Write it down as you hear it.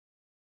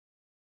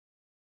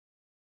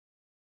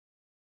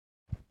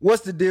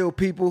What's the deal,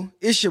 people?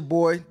 It's your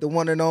boy, the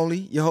one and only,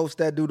 your host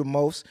that do the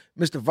most,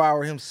 Mr.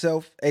 Viiral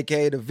himself,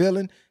 aka the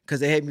villain,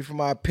 because they hate me for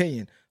my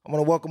opinion. I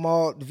want to welcome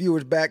all the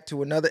viewers back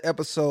to another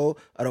episode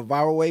of the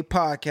Viiral Way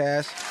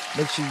podcast.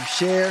 Make sure you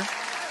share,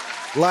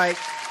 like,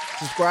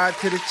 subscribe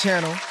to the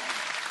channel.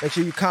 Make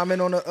sure you comment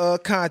on the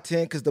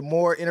content, because the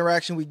more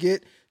interaction we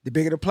get, the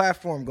bigger the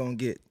platform gonna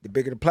get. The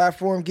bigger the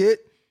platform get,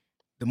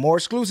 the more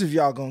exclusive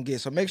y'all gonna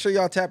get. So make sure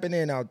y'all tapping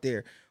in out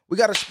there. We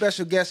got a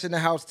special guest in the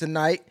house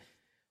tonight.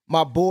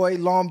 My boy,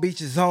 Long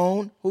Beach's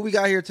own. Who we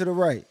got here to the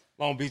right?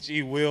 Long Beach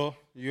E. Will.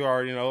 You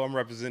already know I'm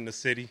representing the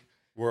city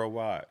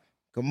worldwide.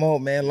 Come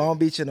on, man. Long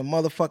Beach in the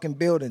motherfucking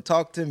building.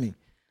 Talk to me.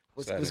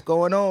 What's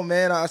going on,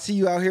 man? I see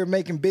you out here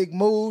making big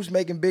moves,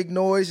 making big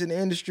noise in the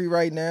industry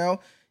right now.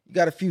 You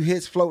got a few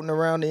hits floating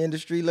around the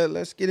industry.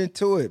 Let's get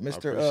into it,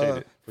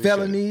 Mr.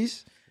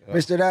 Felonies, yeah.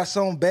 Mr. That's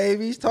On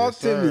Babies. Talk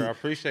to me. I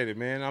appreciate it,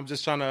 man. I'm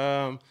just trying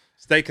to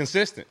stay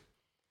consistent.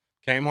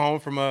 Came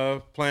home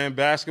from playing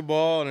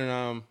basketball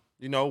and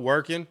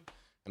working,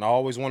 and I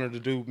always wanted to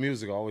do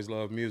music. I always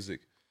loved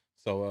music.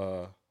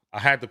 So I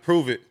had to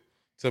prove it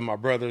to my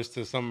brothers,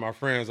 to some of my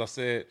friends. I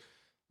said,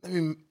 I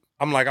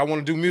want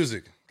to do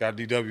music. Got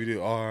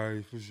DW, all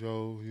right, for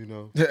sure,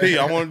 P,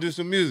 I want to do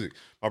some music.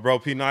 My bro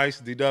P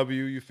Nice,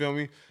 DW, you feel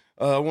me?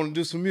 I want to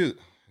do some music.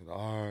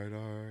 All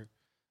right.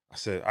 I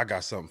said, I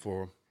got something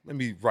for him. Let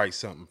me write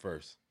something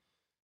first.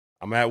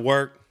 I'm at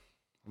work.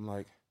 I'm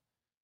like,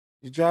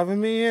 you driving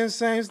me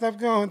insane, stop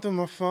going through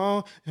my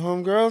phone. Your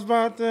homegirl's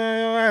about to have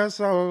your ass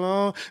all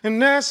alone.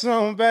 And that's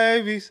on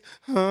babies.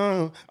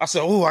 I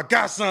said, I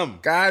got something.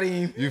 Got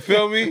him. You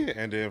feel me?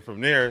 And then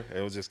from there,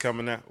 it was just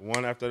coming out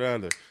one after the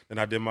other. Then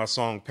I did my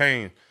song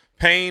Pain.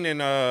 Pain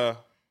and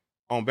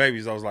On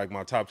Babies, that was like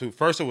my top two.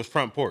 First, it was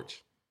Front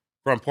Porch.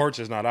 Front Porch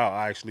is not out.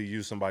 I actually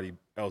used somebody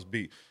else's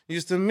beat.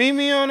 Used to meet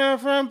me on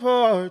that front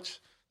porch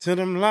till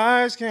them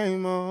lights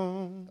came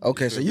on.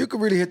 Okay, so you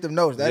could really hit them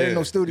notes. That ain't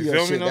no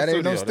studio shit. That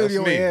ain't no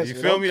studio answer.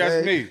 You feel me?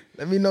 That's me.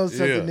 Let me know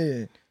something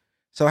in.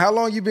 So how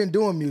long you been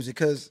doing music?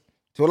 Because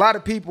to a lot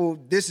of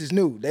people, this is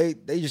new. They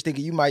just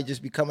thinking you might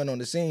just be coming on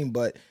the scene,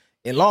 but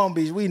in Long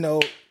Beach, we know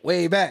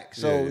way back.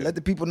 So let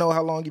the people know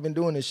how long you been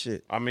doing this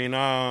shit. I mean,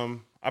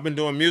 I've been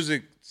doing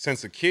music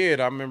since a kid.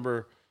 I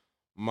remember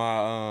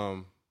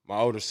my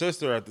older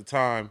sister at the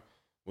time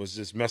was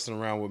just messing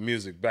around with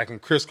music back in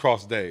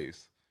Crisscross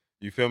days.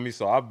 You feel me?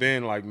 So I've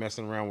been like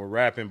messing around with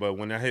rapping, but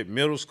when I hit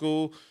middle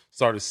school,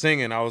 started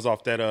singing, I was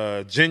off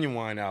that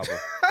Genuine album.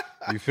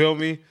 You feel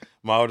me?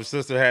 My older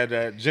sister had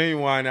that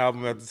Genuine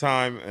album at the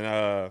time,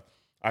 and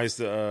I used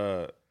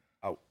to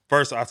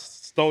first I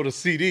stole the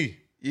CD.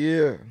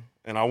 Yeah.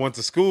 And I went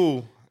to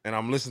school and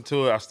I'm listening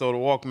to it. I stole the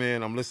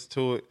Walkman, I'm listening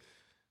to it.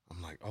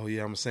 I'm like, oh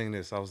yeah, I'm gonna sing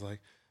this. I was like,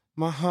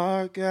 my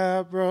heart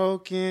got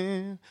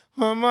broken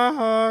when my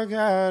heart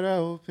got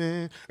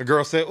open. A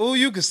girl said, oh,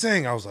 you can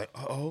sing. I was like,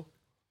 uh-oh.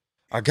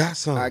 I got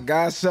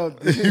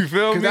something. You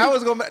feel me? Because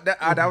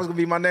that was gonna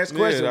be my next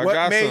question.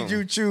 What made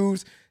you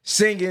choose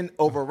singing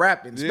over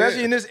rapping,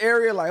 especially in this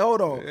area? Like,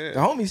 hold on, the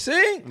homie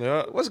sing?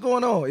 Yeah. What's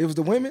going on? It was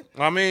the women?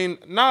 I mean,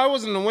 no, it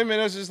wasn't the women.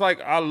 It was just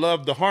like I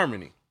loved the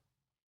harmony.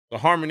 The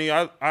harmony.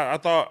 I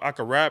thought I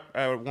could rap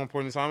at one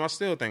point in time. I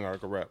still think I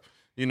could rap.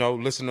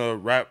 Listen to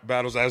rap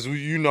battles. As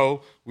we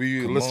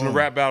listen to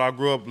rap battle. I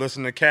grew up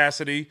listening to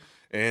Cassidy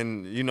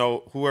and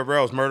whoever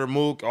else, Murder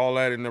Mook, all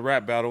that in the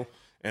rap battle.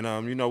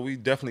 And, we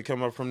definitely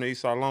come up from the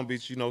east side of Long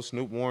Beach,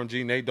 Snoop, Warren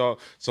G, Nate Dogg.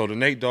 So the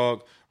Nate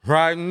Dogg,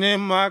 riding in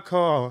my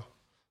car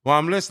while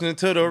I'm listening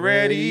to the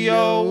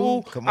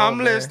radio. I'm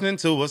listening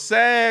to a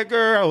sad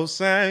girl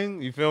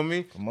sing. You feel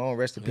me? Come on,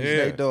 rest in peace,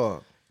 Nate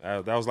Dogg.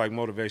 That was like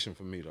motivation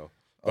for me, though.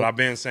 But I've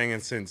been singing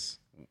since,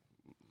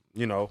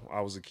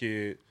 I was a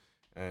kid.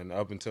 And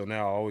up until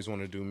now, I always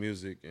wanted to do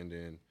music. And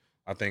then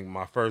I think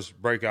my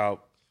first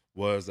breakout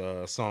was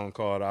a song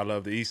called I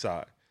Love the East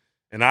Side.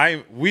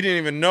 And we didn't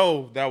even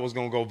know that was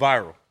going to go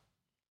viral.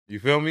 You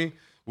feel me?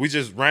 We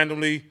just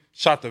randomly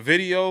shot the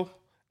video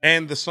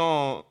and the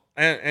song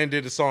and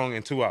did the song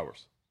in 2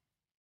 hours.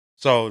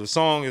 So the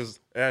song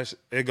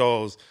it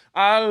goes,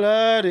 I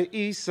love the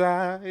East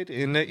Side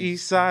and the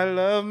East Side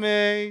love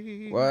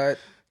me. What?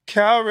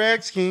 Cal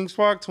Rex, Kings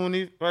Park,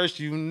 21st,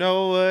 you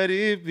know what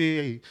it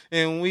be.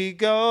 And we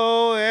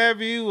go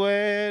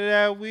everywhere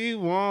that we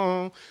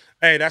want.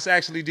 Hey, that's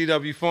actually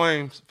DW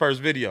Flame's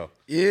first video.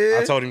 Yeah.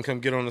 I told him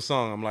come get on the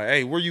song. I'm like,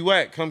 hey, where you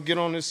at? Come get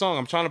on this song.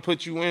 I'm trying to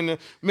put you in the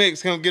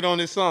mix. Come get on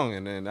this song.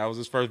 And then that was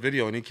his first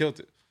video, and he killed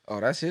it. Oh,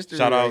 that's history.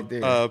 Shout right out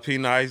there. P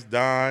Nice,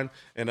 Don,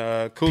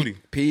 and Cootie.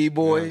 P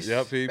Boys.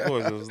 Yeah, P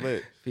Boys. It was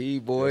lit. P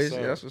Boys.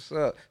 Yes, that's what's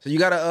up. So you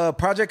got a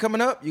project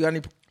coming up? You got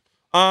any?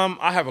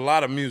 I have a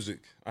lot of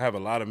music.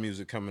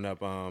 Coming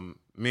up.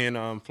 Me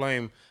and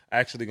Flame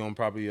actually gonna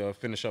probably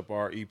finish up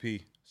our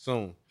EP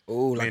soon.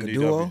 Oh, like a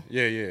duo?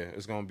 Yeah.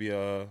 It's gonna be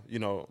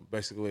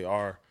basically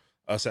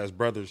us as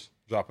brothers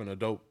dropping a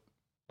dope.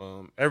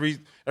 Every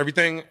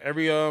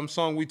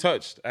song we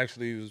touched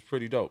actually was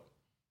pretty dope.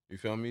 You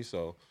feel me?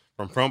 So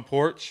from Front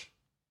Porch,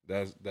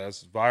 that's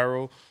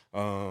viral.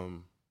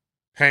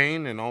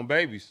 Pain and On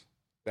Babies,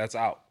 that's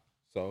out.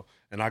 So,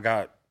 and I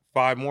got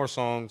 5 more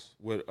songs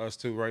with us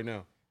two right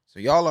now. So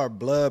y'all are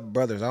blood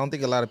brothers. I don't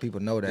think a lot of people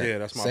know that. Yeah,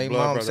 that's my same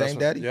blood mom, brother. same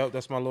daddy. Yep,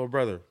 that's my little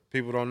brother.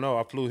 People don't know.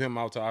 I flew him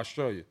out to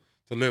Australia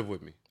to live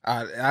with me.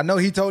 I know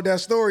he told that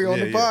story on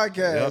the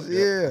podcast.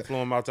 Yep. I flew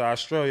him out to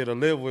Australia to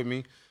live with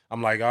me.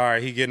 I'm like, all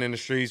right, he getting in the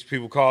streets.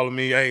 People calling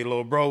me, hey,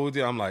 little bro.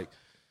 I'm like,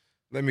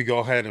 let me go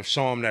ahead and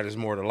show him that it's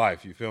more to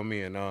life. You feel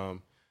me? And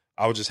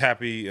I was just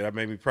happy. That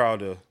made me proud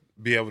to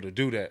be able to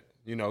do that,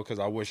 because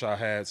I wish I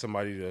had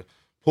somebody to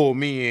pull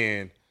me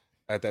in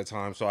at that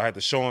time. So I had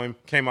to show him,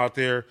 came out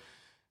there.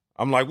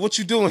 I'm like, what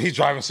you doing? He's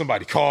driving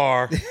somebody's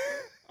car.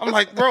 I'm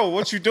like, bro,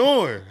 what you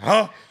doing?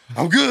 Huh?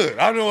 I'm good.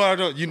 I know I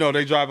don't.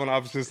 They drive on the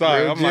opposite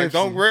side. Real I'm gypsy. like,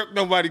 don't wreck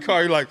nobody's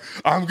car. You're like,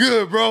 I'm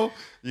good, bro.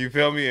 You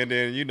feel me? And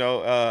then,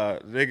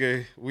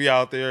 nigga, we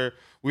out there.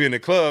 We in the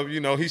club.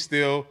 He's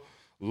still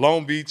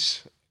Long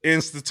Beach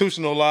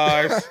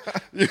institutionalized.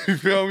 You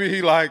feel me?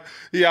 He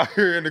out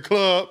here in the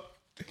club.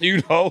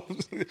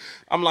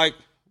 I'm like,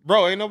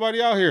 bro, ain't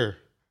nobody out here.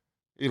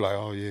 He like,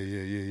 oh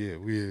yeah,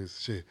 we is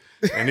shit.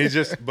 And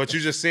but you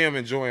just see him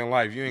enjoying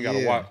life. You ain't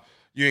gotta watch.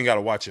 You ain't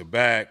gotta watch your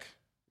back.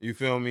 You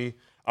feel me?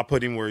 I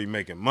put him where he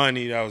making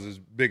money. That was his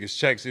biggest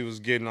checks he was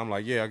getting. I'm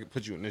like, yeah, I could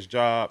put you in this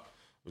job.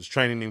 Was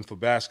training him for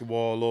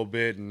basketball a little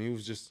bit, and he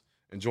was just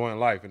enjoying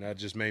life, and that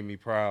just made me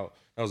proud.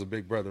 That was a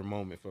big brother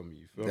moment for me.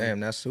 You feel me? Damn,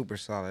 that's super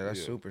solid.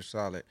 That's super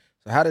solid.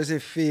 So how does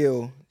it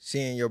feel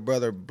seeing your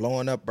brother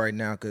blowing up right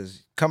now?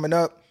 Because coming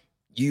up,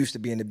 you used to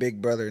be in the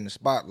big brother in the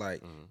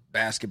spotlight,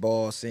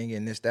 basketball,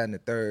 singing, this, that, and the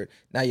third.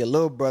 Now your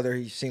little brother,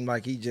 he seemed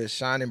like he just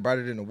shining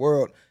brighter than the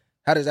world.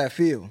 How does that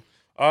feel?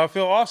 I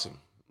feel awesome.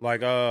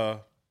 Like,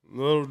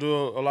 little do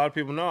a lot of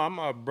people know, I'm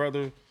my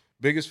brother's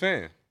biggest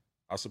fan.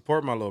 I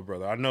support my little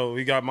brother. I know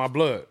he got my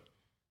blood.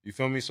 You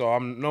feel me? So I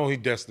know he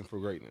destined for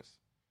greatness.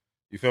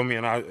 You feel me?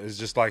 And it's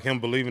just like him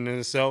believing in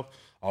himself.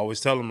 I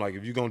always tell him, like,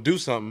 if you're going to do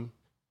something,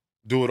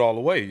 do it all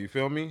the way. You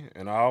feel me?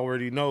 And I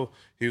already know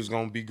he was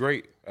going to be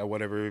great at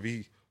whatever. If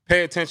he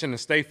pay attention and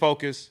stay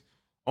focused,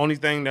 only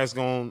thing that's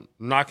going to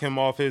knock him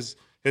off his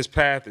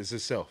path is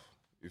himself.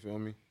 You feel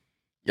me?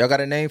 Y'all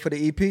got a name for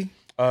the EP?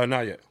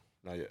 Not yet.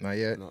 Not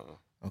yet? No.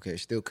 Okay,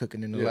 still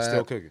cooking in the Yeah, lab?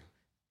 still cooking.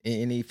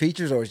 Any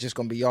features, or it's just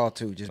going to be y'all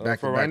two? Just back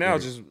for to right back now,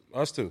 with it? just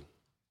us two.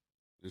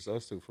 Just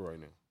us two for right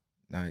now.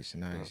 Nice.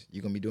 Yeah.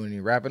 You going to be doing any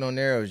rapping on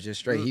there, or is just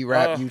straight he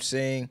rap, you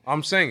sing?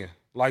 I'm singing.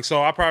 Like,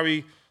 so I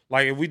probably,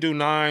 like, if we do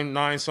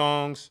nine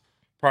songs,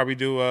 probably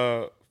do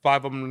 5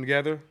 of them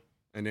together,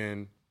 and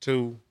then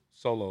 2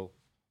 solo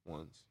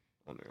ones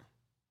on there.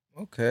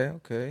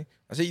 Okay.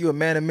 I see you a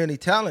man of many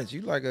talents.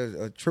 You like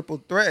a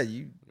triple threat.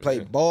 You play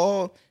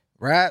ball,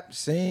 rap,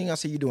 sing. I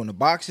see you doing the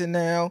boxing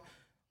now.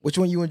 Which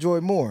one you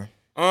enjoy more?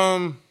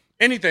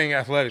 Anything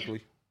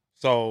athletically.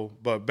 So,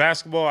 but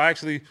basketball,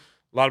 actually,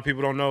 a lot of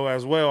people don't know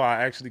as well.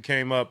 I actually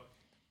came up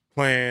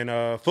playing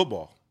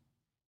football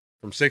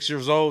from 6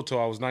 years old till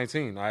I was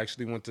 19. I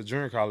actually went to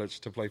junior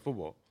college to play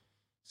football.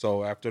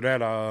 So after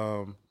that,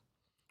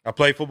 I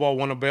played football,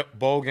 won a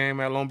bowl game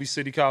at Long Beach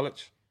City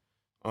College.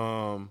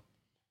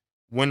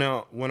 Went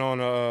on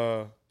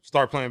to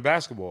start playing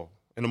basketball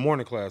in the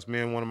morning class. Me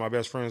and one of my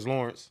best friends,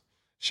 Lawrence,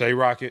 Shea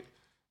Rocket,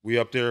 we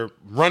up there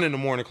running the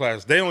morning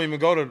class. They don't even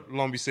go to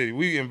Long Beach City.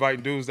 We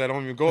inviting dudes that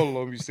don't even go to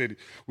Long Beach City.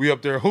 We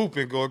up there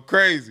hooping, going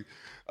crazy.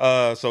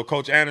 So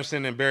Coach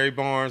Anderson and Barry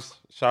Barnes,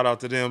 shout out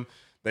to them.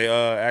 They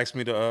asked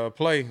me to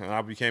play, and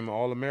I became an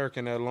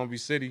All-American at Long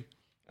Beach City.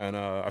 And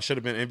I should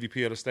have been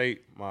MVP of the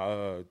state.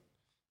 My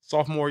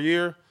sophomore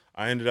year,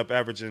 I ended up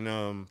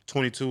averaging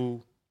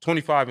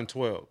 25 and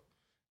 12.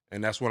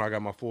 And that's when I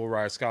got my full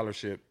ride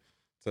scholarship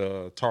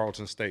to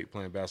Tarleton State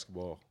playing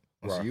basketball.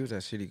 So you was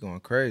that city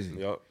going crazy.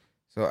 Yep.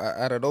 So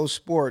out of those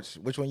sports,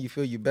 which one you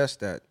feel you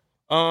best at?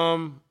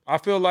 I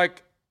feel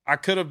like I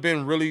could have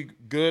been really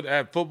good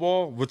at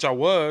football, which I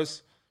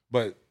was,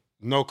 but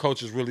no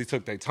coaches really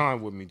took their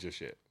time with me just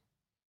yet.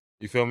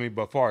 You feel me?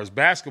 But as far as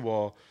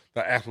basketball,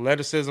 the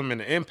athleticism and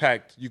the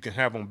impact you can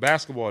have on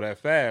basketball that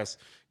fast,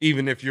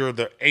 even if you're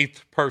the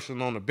 8th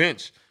person on the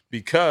bench,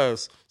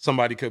 because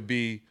somebody could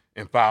be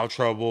in foul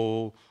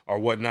trouble or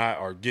whatnot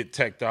or get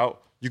teched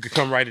out, you could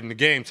come right in the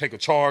game, take a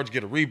charge,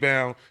 get a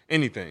rebound,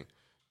 anything.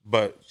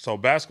 But so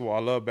basketball, I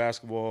love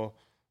basketball.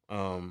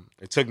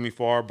 It took me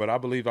far, but I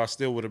believe I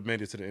still would have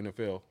made it to the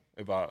NFL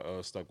if I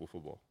stuck with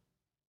football.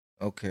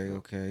 Okay.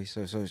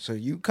 So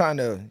you kind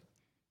of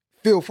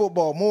feel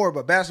football more,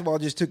 but basketball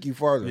just took you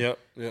farther.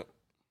 Yep.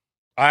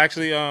 I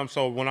actually,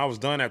 so when I was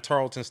done at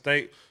Tarleton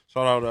State,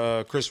 shout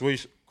out Chris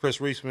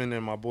Reisman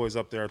and my boys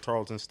up there at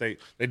Tarleton State.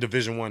 They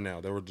Division I now.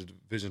 They were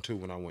Division II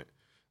when I went.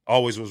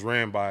 Always was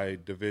ran by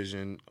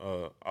Division.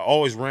 I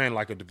always ran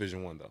like a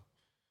Division I though.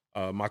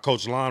 My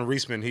coach Lon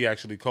Reisman, he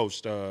actually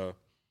coached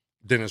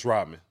Dennis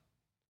Rodman.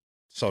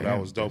 So that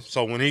was dope.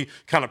 So when he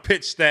kind of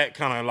pitched that,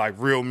 kind of like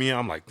reeled me in,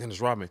 I'm like,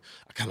 Dennis Rodman,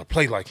 I kind of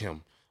play like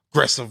him.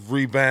 Aggressive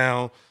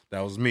rebound.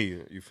 That was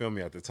me. You feel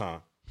me at the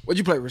time. What'd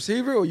you play,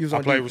 receiver or you was on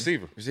I played defense?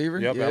 receiver. Receiver?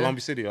 Yep, Yeah. at Long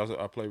Beach City, I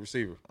played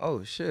receiver.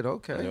 Oh, shit,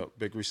 okay. Yep,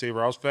 big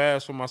receiver. I was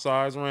fast for my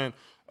size. Ran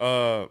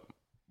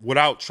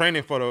without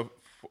training for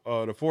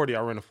the 40,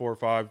 I ran a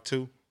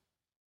 4.52.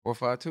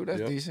 4.52.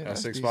 That's decent. At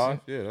That's 6'5".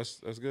 decent. Yeah,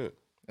 that's good.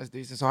 That's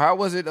decent. So how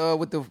was it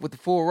with the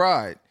full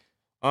ride?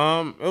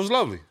 It was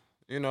lovely.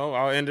 You know,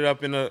 I ended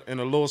up in a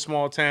little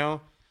small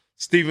town,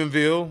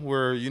 Stephenville,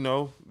 where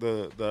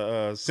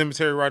the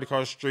cemetery right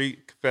across the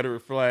street,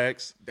 Confederate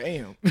flags.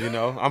 Damn. You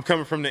know, I'm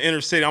coming from the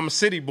inner city. I'm a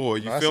city boy.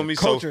 You feel me?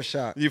 Culture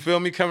shock. You feel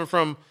me? Coming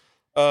from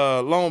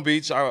Long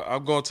Beach,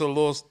 I'm going to a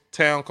little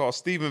town called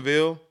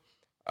Stephenville.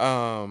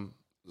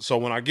 So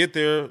when I get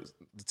there,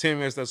 the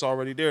teammates that's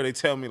already there, they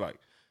tell me like,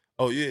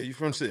 "Oh yeah, you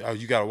from the city? Oh,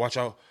 you gotta watch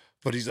out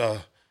for these.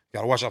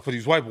 Gotta watch out for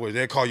these white boys.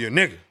 They call you a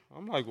nigga."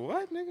 I'm like,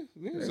 "What, nigga?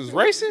 This is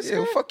racist." Yeah,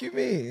 what the fuck you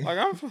mean? Like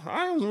I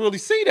don't really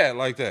see that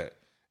like that.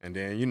 And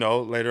then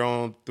later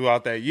on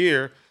throughout that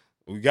year,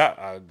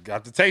 I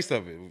got the taste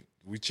of it.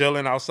 We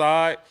chilling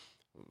outside.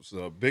 It was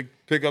a big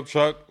pickup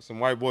truck. Some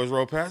white boys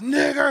rode past.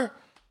 Nigger.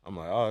 I'm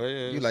like, oh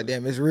yeah. You like,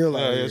 damn, it's real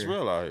out here. It's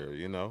real out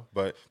here,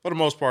 But for the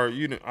most part, I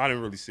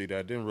didn't really see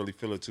that. Didn't really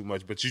feel it too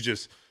much. But you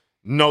just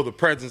know the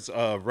presence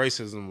of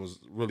racism was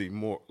really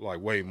more, like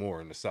way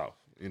more in the South,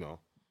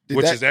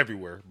 which is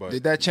everywhere. But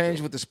did that change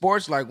with the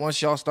sports? Like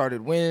once y'all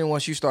started winning,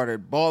 once you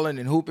started balling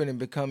and hooping and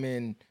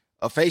becoming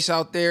a face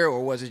out there,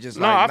 or was it just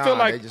like? No,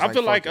 I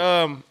feel like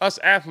us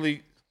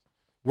athletes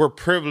we're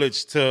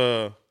privileged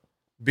to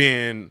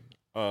being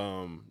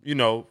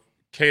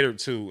catered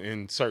to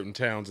in certain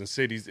towns and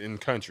cities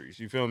and countries.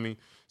 You feel me?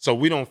 So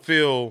we don't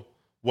feel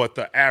what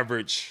the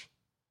average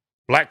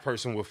black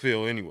person would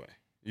feel anyway.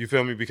 You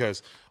feel me?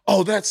 Because,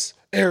 oh, that's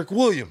Eric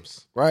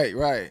Williams. Right,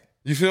 right.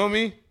 You feel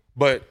me?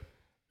 But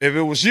if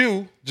it was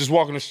you just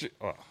walking the street,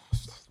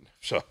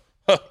 shut.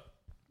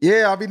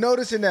 Yeah, I'll be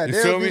noticing that. You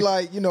They'll be me?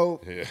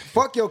 like,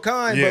 fuck your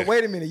kind, Yeah. but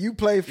wait a minute, you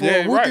play for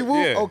Yeah, Whoopie right.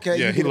 Whoop? Yeah. Okay,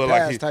 yeah, you he get a look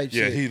pass like he, type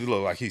yeah, shit. he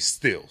look like he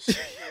steals.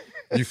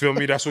 You feel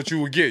me? That's what you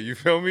would get. You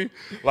feel me?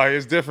 Like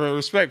it's different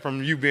respect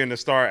from you being a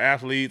star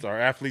athlete or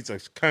athletes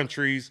of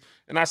countries.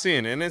 And I see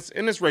it. And it's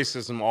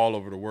racism all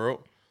over the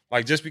world.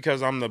 Like just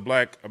because I'm the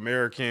black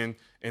American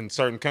in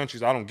certain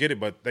countries, I don't get it,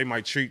 but they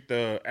might treat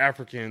the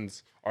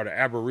Africans or the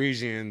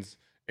Aborigines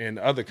in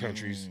other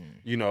countries,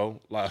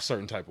 like a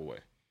certain type of way.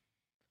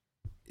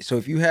 So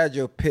if you had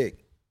your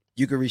pick,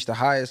 you could reach the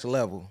highest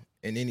level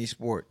in any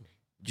sport.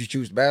 Did you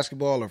choose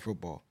basketball or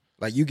football?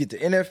 Like you get to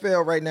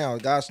NFL right now,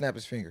 God snap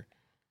his finger.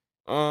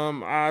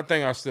 I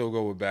think I still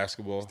go with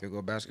basketball. Still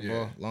go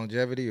basketball? Yeah.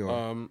 Longevity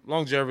or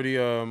longevity,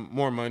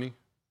 more money.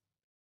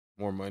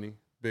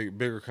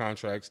 Bigger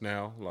contracts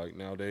now. Like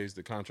nowadays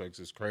the contracts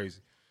is crazy.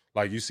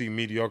 Like you see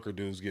mediocre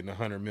dudes getting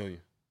 $100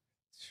 million.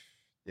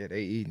 Yeah,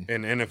 they eating.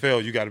 In the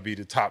NFL, you got to be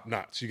the top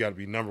notch. You got to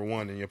be number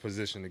one in your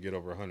position to get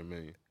over $100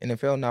 million.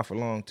 NFL not for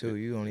long too.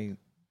 You only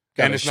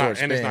and it's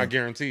not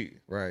guaranteed.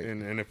 Right. In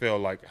the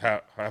NFL, like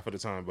half of the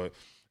time. But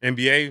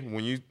NBA,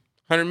 when you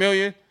 $100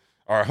 million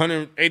or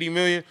 180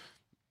 million,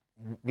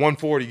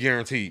 140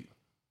 guaranteed.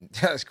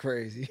 That's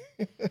crazy.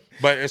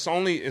 But it's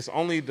only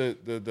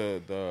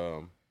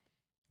the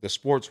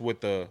sports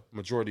with the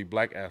majority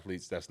black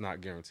athletes that's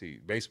not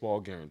guaranteed. Baseball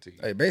guaranteed.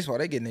 Hey, baseball,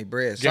 they getting their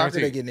bread. Guaranteed.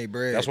 Soccer, they getting their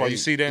bread. That's why you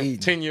see them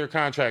 10-year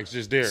contracts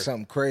just there.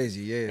 Something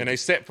crazy, yeah. And they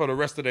set for the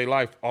rest of their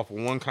life off of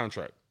one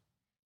contract.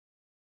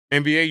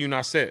 NBA, you're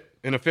not set.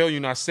 NFL, you're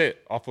not set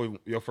off of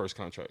your first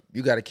contract.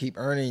 You got to keep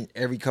earning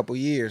every couple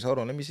years. Hold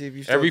on, let me see if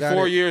you still every got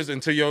 4 it. years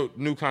until your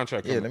new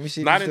contract comes. Yeah, let me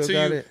see if not you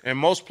still got it. And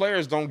most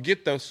players don't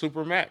get the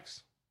super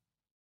max.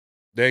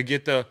 They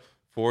get the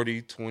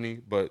 40, 20,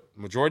 but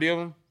majority of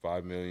them,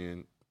 5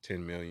 million,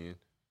 10 million.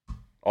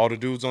 All the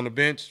dudes on the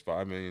bench,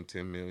 5 million,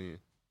 10 million.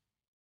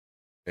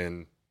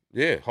 And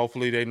yeah,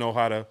 hopefully they know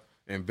how to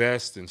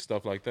invest and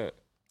stuff like that.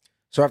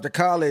 So after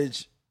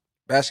college,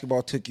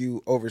 basketball took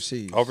you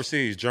overseas.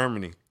 Overseas,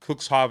 Germany.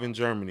 Cuxhaven,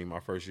 Germany, my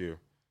first year.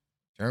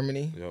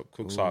 Germany? Yep,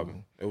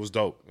 Cuxhaven. It was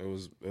dope. It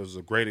was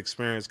a great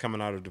experience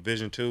coming out of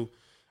Division II.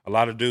 A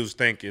lot of dudes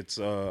think it's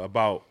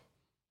about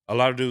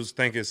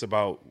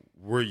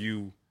where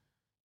you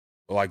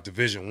like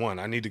Division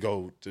I. I need to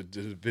go to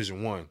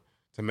Division I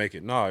to make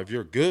it. No, if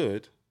you're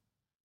good,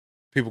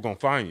 people gonna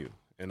find you.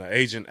 And the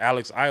agent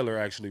Alex Eiler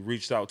actually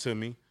reached out to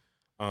me,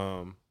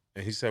 and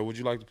he said, "Would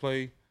you like to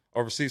play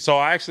overseas?" So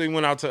I actually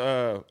went out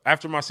to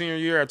after my senior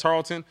year at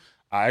Tarleton.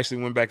 I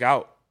actually went back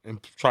out and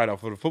tried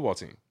out for the football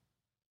team.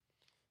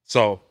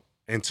 So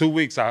in 2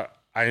 weeks, I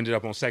ended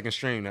up on second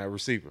string at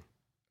receiver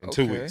in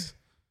 2 weeks.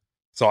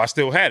 So I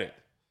still had it.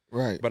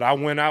 Right. But I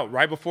went out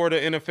right before the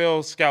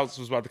NFL scouts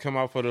was about to come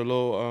out for the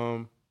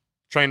little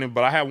training.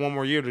 But I had one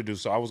more year to do,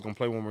 so I was going to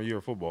play one more year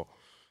of football.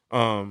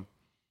 I'm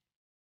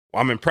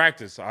in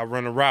practice. I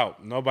run a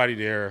route. Nobody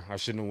there. I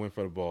shouldn't have went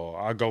for the ball.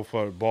 I go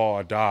for the ball.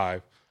 I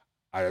dive.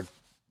 I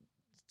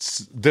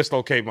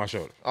dislocate my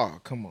shoulder. Oh,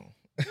 come on.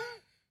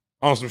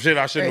 On some shit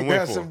I shouldn't have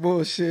went for. That's some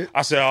bullshit.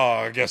 I said,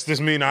 I guess this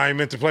mean I ain't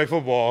meant to play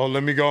football.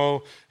 Let me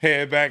go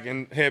head back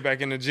in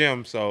the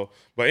gym. So,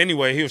 but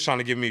anyway, he was trying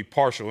to give me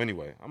partial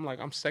anyway. I'm like,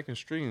 I'm second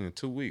string in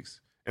 2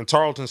 weeks. And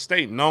Tarleton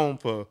State, known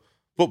for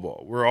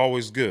football. We're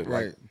always good.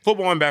 Right. Like,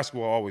 football and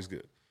basketball are always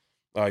good.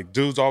 Like,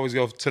 dudes always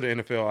go to the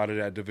NFL out of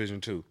that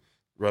Division II,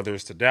 whether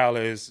it's to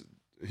Dallas,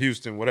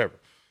 Houston, whatever.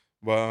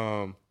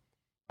 But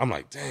I'm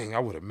like, dang, I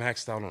would have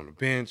maxed out on the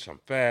bench. I'm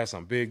fast.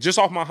 I'm big. Just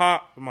off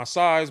my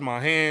size,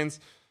 my hands,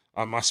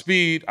 my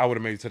speed, I would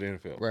have made it to the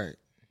NFL. Right.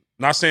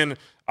 Not saying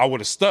I would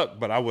have stuck,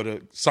 but I would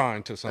have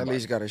signed to somebody. At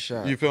least got a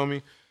shot. You feel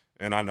me?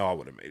 And I know I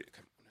would have made it.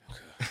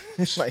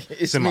 It's like,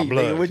 it's in me, my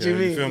blood. nigga, what you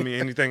mean? You feel me?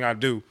 Anything I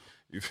do,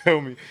 you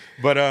feel me?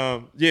 But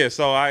yeah,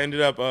 so I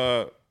ended up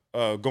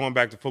going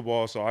back to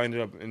football. So I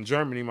ended up in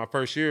Germany my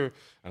first year,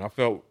 and I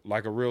felt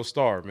like a real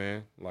star,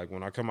 man. Like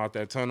when I come out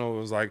that tunnel, it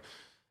was like,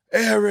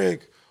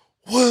 Eric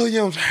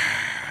Williams,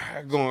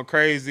 going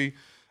crazy.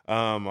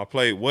 I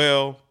played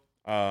well.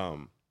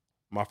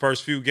 My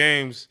first few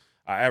games,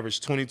 I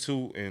averaged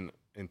 22 and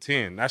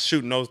 10. That's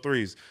shooting those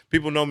threes.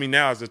 People know me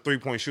now as a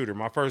three-point shooter.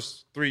 My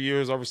first 3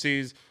 years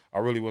overseas, I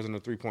really wasn't a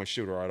three-point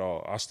shooter at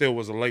all. I still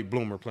was a late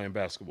bloomer playing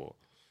basketball.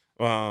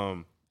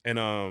 But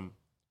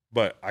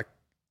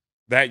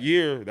that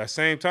year, that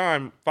same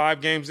time,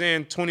 5 games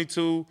in,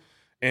 22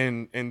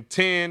 and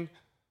 10,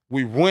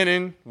 we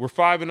winning. We're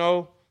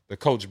 5-0. The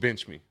coach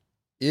benched me.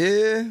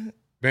 Yeah.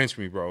 Benched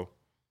me, bro.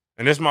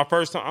 And this is my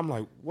first time. I'm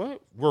like,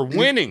 what? We're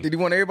winning. Did he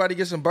want everybody to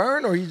get some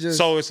burn, or he just?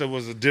 So it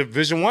was a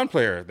Division I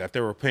player that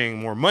they were paying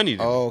more money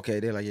to. Oh,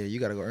 okay. They're like, yeah, you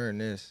got to go earn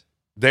this.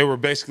 They were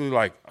basically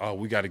like, oh,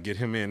 we got to get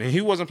him in. And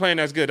he wasn't playing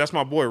as good. That's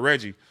my boy,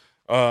 Reggie.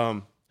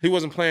 He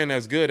wasn't playing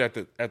as good at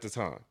the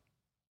time.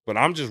 But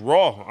I'm just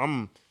raw.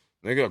 I'm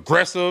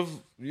aggressive.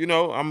 You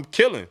know, I'm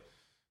killing.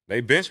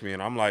 They benched me,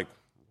 and I'm like,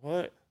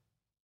 what?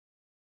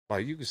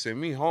 Like, you can send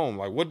me home.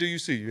 Like, what do you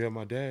see? You have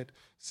my dad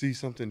see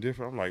something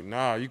different? I'm like,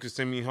 nah, you can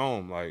send me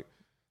home. Like,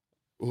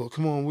 well,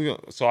 come on.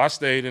 So I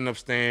ended up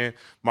staying.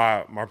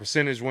 My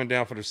percentage went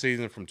down for the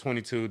season from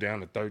 22 down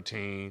to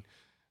 13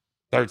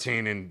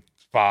 and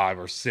 5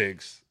 or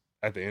 6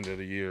 at the end of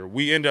the year.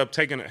 We ended up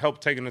taking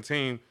a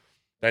team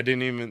that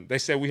they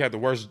said we had the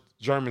worst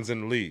Germans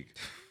in the league.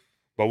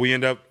 But we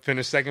ended up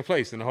finished second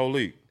place in the whole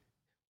league.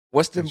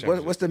 What's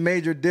the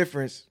major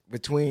difference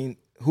between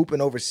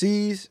hooping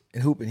overseas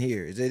and hooping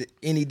here? Is it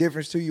any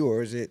difference to you,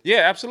 or is it?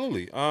 Yeah,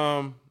 absolutely.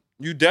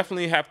 You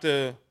definitely have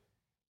to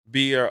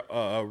be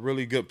a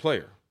really good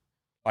player.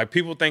 Like,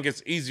 people think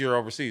it's easier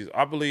overseas.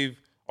 I believe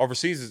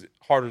overseas is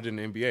harder than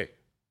the NBA.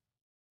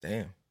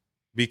 Damn.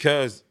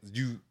 Because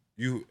you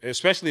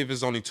especially if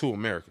it's only 2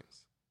 Americans,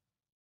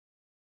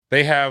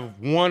 they have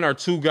 1 or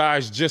 2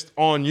 guys just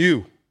on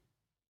you.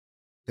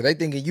 They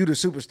thinking you the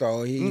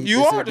superstar.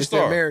 You are the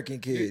star. The American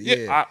kid.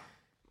 Yeah.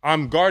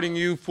 I'm guarding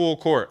you full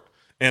court,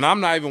 and I'm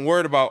not even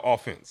worried about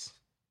offense.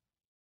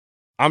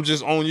 I'm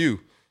just on you.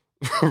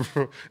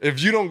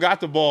 If you don't got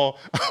the ball,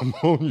 I'm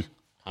on you.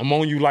 I'm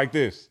on you like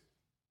this.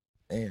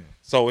 Damn.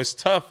 So it's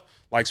tough,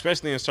 like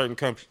especially in certain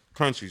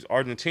countries.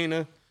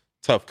 Argentina,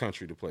 tough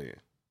country to play in.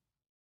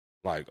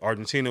 Like,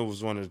 Argentina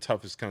was one of the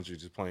toughest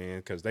countries to play in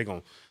because they're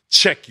going to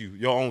check you.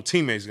 Your own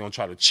teammates are going to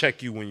try to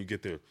check you when you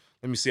get there.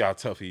 Let me see how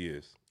tough he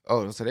is.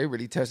 Oh, so they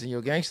really testing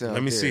your gangster.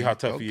 Let me see how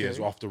tough he is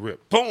off the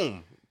rip.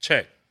 Boom,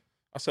 check.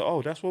 I said,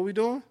 oh, that's what we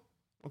doing?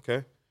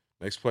 Okay.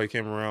 Next play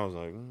came around. I was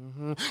like,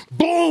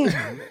 boom.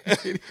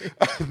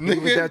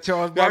 Nigga, that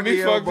Charles got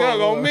me Barkley fucked up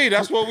on me.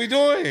 That's what we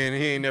doing. And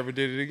he ain't never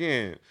did it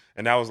again.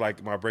 And that was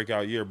like my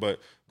breakout year. But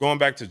going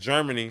back to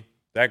Germany,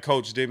 that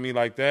coach did me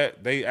like that.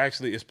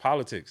 It's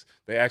politics.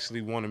 They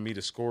actually wanted me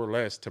to score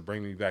less to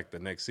bring me back the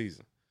next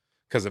season.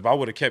 Because if I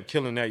would have kept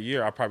killing that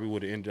year, I probably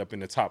would have ended up in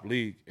the top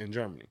league in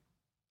Germany.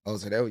 Oh,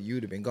 so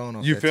you'd have been gone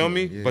on. You feel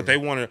me? Yeah. But they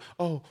wanted,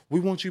 we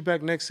want you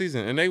back next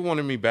season. And they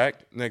wanted me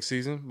back next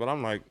season. But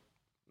I'm like,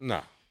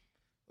 nah.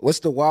 What's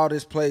the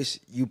wildest place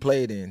you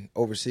played in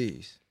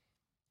overseas?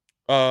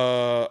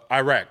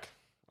 Iraq.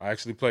 I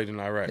actually played in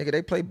Iraq. Nigga,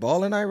 they play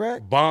ball in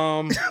Iraq?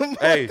 Bomb.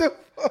 hey, bomb.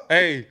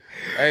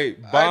 I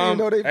didn't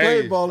know they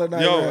played ball in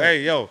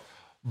Iraq. Yo.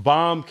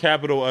 Bomb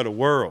capital of the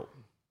world.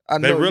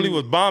 They really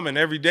was bombing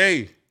every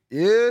day.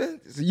 Yeah?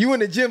 So you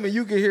in the gym and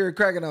you can hear it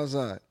cracking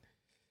outside.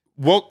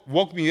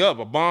 Woke me up.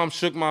 A bomb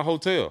shook my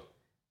hotel.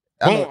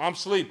 Boom. I'm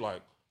asleep.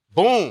 Like,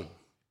 boom.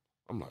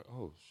 I'm like,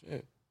 oh,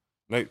 shit.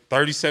 Like,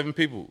 37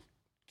 people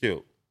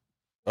killed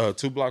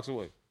 2 blocks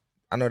away.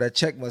 I know that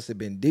check must have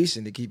been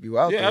decent to keep you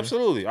out there. Yeah,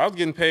 absolutely. I was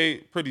getting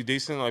paid pretty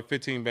decent, like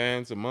 15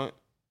 bands a month.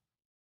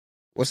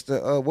 What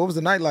was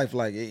the nightlife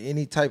like?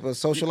 Any type of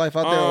social life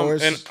out there? Or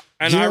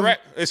and Iraq,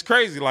 it's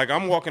crazy. Like,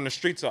 I'm walking the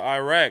streets of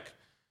Iraq,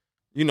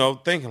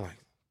 thinking like,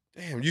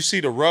 damn, you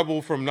see the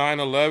rubble from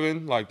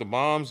 9/11, like the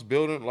bombs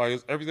building,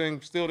 like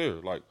everything's still there.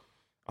 Like,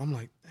 I'm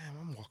like, damn,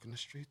 I'm walking the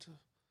streets of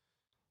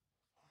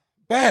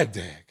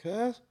Baghdad,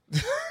 cuz.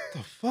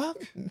 The fuck?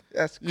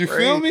 That's crazy. You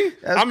feel me?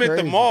 I'm crazy. at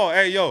the mall.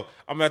 Hey, yo,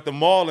 I'm at the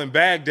mall in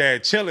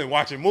Baghdad chilling,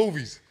 watching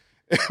movies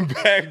in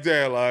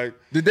Baghdad. Like,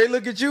 did they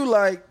look at you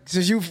like,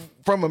 since you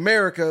from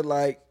America,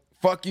 like,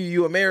 fuck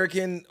you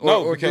American?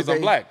 No, because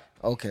I'm black.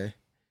 Okay.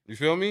 You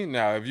feel me?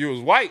 Now, if you was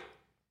white,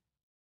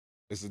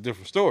 it's a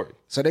different story.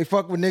 So they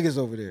fuck with niggas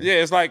over there. Yeah,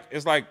 it's like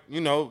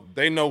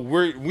they know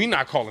we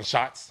not calling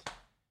shots.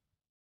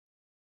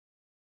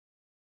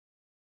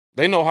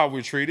 They know how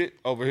we're treated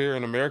over here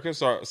in America.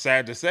 So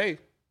sad to say.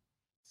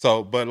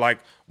 So, but like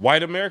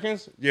white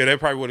Americans, yeah, they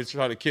probably would have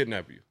tried to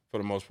kidnap you for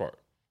the most part.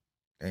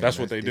 Damn, that's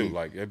what they do. deep.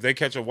 Like if they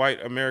catch a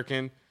white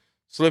American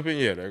slipping,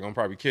 yeah, they're gonna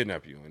probably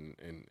kidnap you.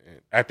 And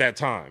at that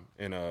time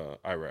in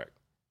Iraq.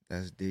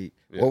 That's deep.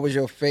 Yeah. What was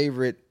your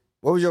favorite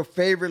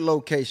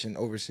location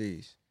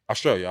overseas?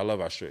 Australia. I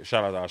love Australia.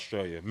 Shout out to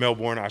Australia.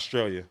 Melbourne,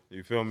 Australia.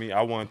 You feel me?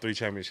 I won 3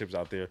 championships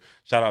out there.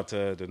 Shout out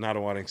to the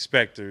Nottawanna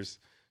Inspectors.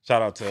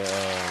 Shout out to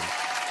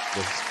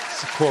the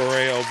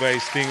Corio Bay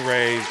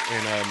Stingrays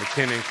and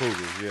McKinnon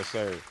Cougars. Yes,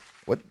 sir.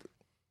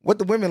 What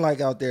the women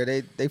like out there?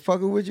 They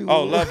fucking with you?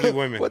 Oh, lovely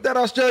women. What that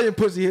Australian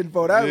pussy hitting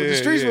for? That the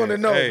streets want to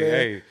know, man.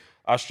 Hey,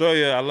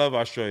 Australia, I love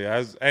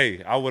Australia.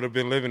 I would have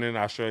been living in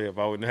Australia if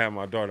I wouldn't have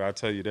my daughter. I'll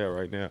tell you that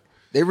right now.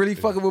 They really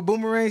fucking with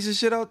boomerangs and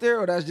shit out there,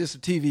 or that's just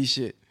some TV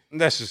shit?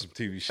 That's just some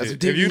TV shit. Some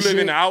TV if you live shit?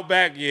 in the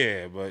Outback,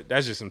 yeah, but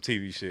that's just some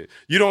TV shit.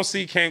 You don't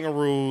see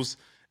kangaroos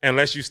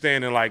unless you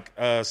stand in like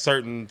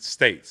certain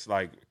states,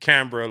 like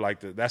Canberra,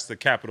 that's the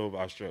capital of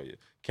Australia,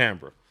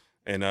 Canberra,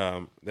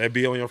 and they'd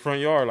be on your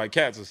front yard like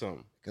cats or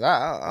something. Cause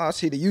I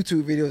see the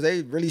YouTube videos,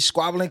 they really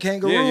squabbling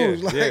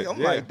kangaroos. I'm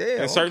like,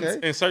 damn.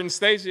 In certain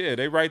states, yeah,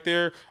 they right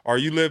there. Or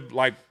you live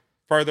like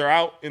further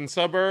out in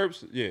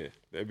suburbs, yeah,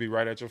 they'd be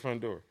right at your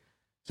front door.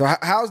 So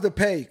how's the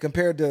pay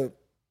compared to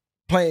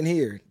playing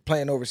here,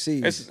 playing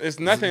overseas? It's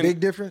nothing. Is it a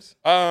big difference?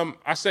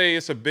 I say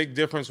it's a big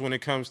difference when it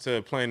comes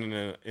to playing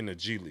in a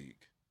G League.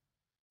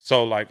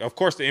 So like, of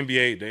course, the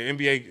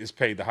NBA is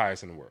paid the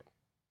highest in the world.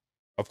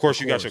 Of course,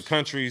 you got your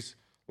countries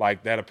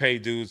like that'll pay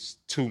dudes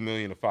 $2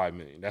 million to $5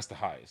 million. That's the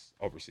highest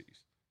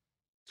overseas.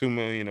 $2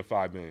 million to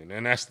 $5 million,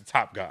 and that's the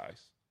top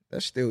guys.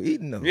 That's still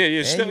eating them.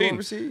 Yeah, still eating.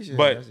 Overseas,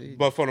 yeah,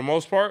 but for the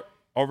most part,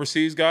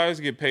 overseas guys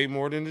get paid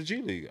more than the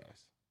G League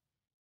guys.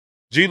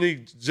 G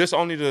League, just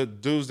only the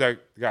dudes that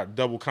got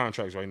double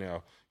contracts right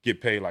now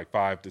get paid like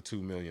 $5 to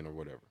 $2 million or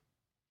whatever.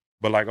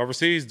 But like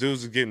overseas,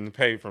 dudes are getting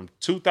paid from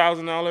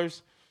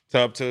 $2,000 to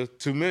up to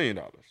 $2 million.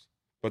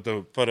 But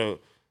for the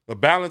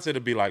balance,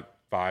 it'll be like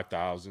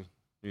 5,000,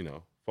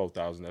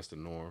 4,000. That's the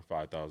norm.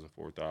 5,000,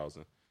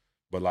 4,000.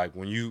 But like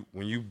when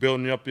you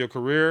building up your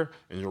career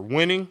and you're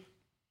winning,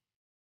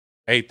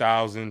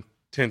 8,000,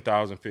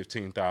 10,000,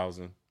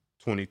 15,000,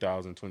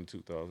 20,000,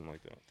 22,000,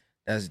 like that.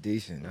 That's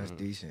decent. That's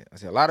decent. I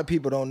said a lot of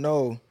people don't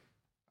know.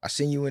 I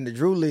seen you in the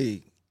Drew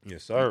League.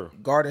 Yes, sir.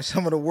 Guarding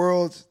some of the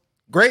world's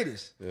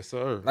greatest. Yes,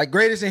 sir. Like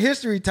greatest in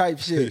history type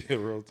shit. Yeah,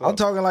 real talk. I'm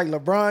talking like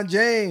LeBron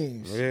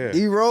James, Yeah.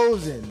 D.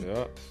 Rosen.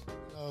 Yeah.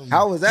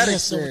 How was that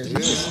experience?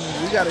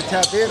 We got to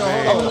tap in on.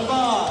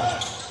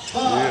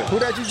 Yeah. Who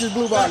that you just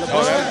blew by? LeBron?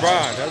 Oh, that's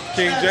Brian. That's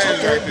King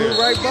James right Blew there.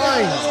 right by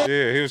you.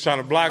 Yeah, he was trying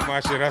to block my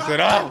shit. I said,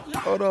 oh.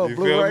 Hold on, You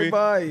blew feel right me?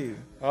 by you.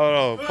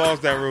 Hold on. Pause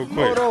that real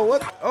quick. Hold on,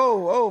 what?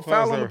 Oh,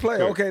 foul on the that play.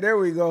 quick. Okay, there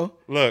we go.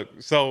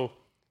 Look, so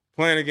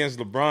playing against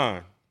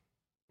LeBron,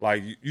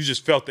 like you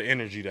just felt the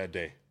energy that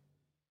day.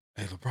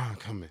 Hey, LeBron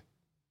coming.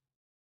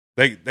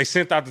 They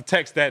sent out the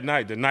text the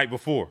night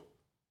before.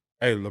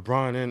 Hey,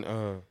 LeBron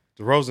and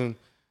DeRozan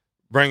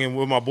bringing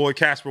with my boy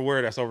Casper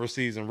Ware that's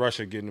overseas in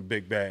Russia getting a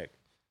big bag.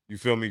 You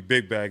feel me?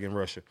 Big bag in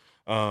Russia.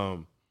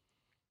 You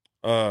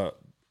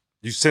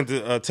sent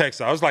the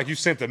text out. I was like, you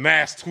sent the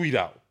mass tweet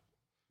out.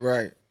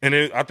 Right. And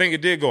I think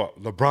it did go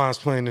up. LeBron's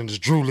playing in the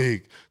Drew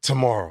League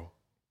tomorrow.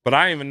 But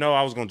I didn't even know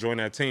I was going to join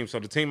that team. So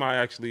the team I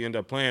actually ended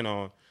up playing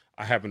on,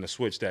 I happened to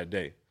switch that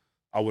day.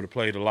 I would have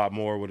played a lot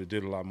more, would have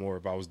did a lot more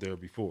if I was there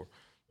before.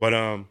 But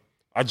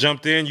I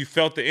jumped in. You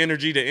felt the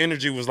energy. The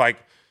energy was like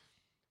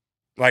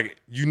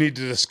you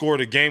needed to score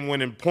the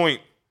game-winning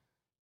point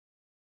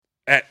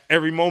at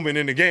every moment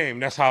in the game.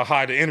 That's how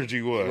high the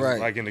energy was,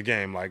 like in the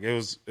game. Like it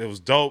was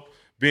dope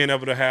being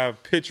able to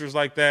have pictures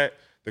like that.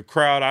 The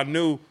crowd, I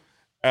knew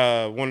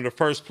one of the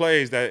first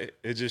plays that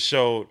it just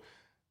showed.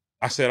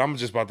 I said, I'm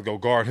just about to go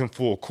guard him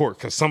full court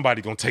because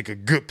somebody going to take a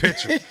good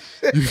picture.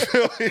 You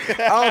feel me?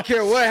 I don't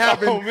care what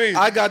happened. On me.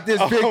 I got this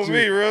picture. On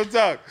me, real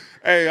talk.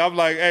 Hey, I'm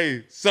like,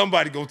 hey,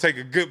 somebody going to take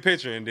a good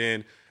picture. And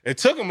then it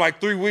took him like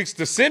 3 weeks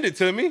to send it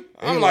to me.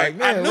 I'm like,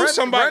 man, I knew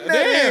somebody. Run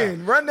that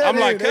in. Run that I'm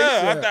in. like,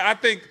 I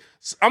think,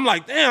 I'm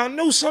like, damn, I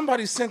knew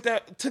somebody took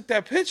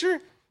that picture.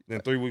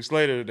 Then 3 weeks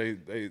later,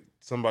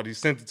 somebody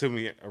sent it to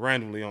me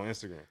randomly on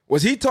Instagram.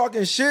 Was he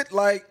talking shit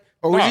like,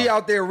 or was he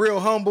out there real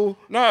humble?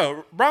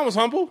 No, Brown was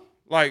humble.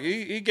 Like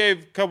he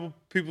gave a couple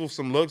people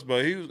some looks,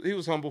 but he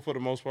was humble for the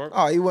most part.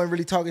 Oh, he wasn't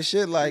really talking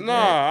shit like. Nah,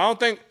 I don't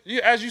think.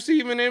 As you see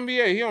him in the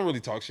NBA, he don't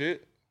really talk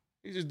shit.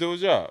 He just do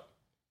his job.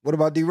 What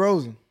about D.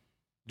 Rosen?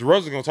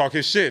 DeRozan gonna talk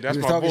his shit. That's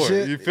my boy.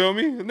 Shit? You feel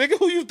me, nigga?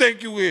 Who you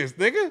think you is,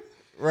 nigga?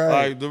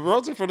 Right. Like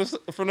DeRozan from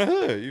the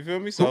hood. You feel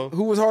me? So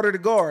who was harder to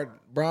guard,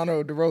 Brown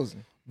or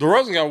DeRozan?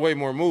 DeRozan got way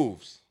more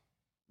moves.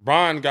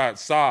 Brian got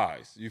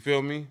size. You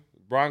feel me?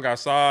 Brian got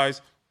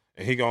size,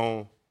 and he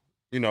gon'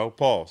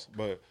 pause,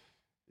 but.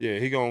 Yeah,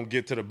 he gonna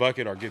get to the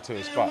bucket or get to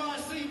the spot.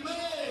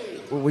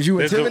 Was you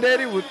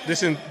intimidated?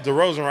 This in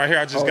DeRozan right here.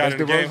 I just got in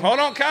the game.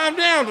 Hold on, calm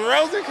down,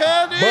 DeRozan.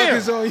 Calm down.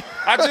 Buckets on you.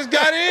 I just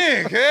got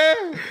in,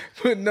 kid.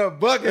 Putting up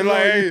buckets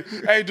Like, on you.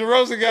 hey,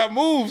 DeRozan got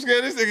moves,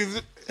 kid. This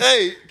nigga's,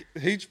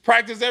 he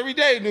practice every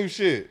day, new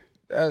shit.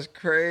 That's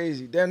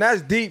crazy. Damn,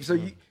 that's deep. So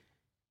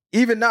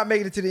even not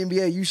making it to the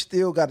NBA, you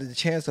still got the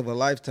chance of a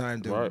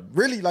lifetime to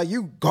really, like,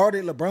 you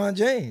guarded LeBron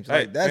James.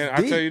 Like, that's man,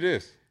 deep. I tell you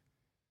this.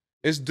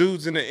 It's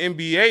dudes in the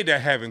NBA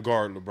that haven't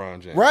guarded LeBron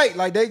James. Right,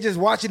 like they just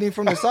watching him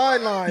from the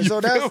sideline. So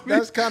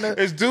that's kind of.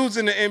 It's dudes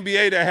in the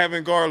NBA that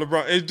haven't guarded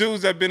LeBron. It's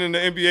dudes that been in the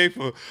NBA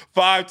for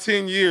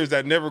 5-10 years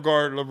that never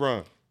guarded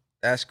LeBron.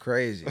 That's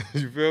crazy.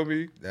 You feel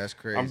me? That's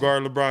crazy. I'm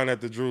guarding LeBron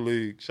at the Drew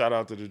League. Shout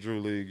out to the Drew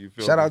League. You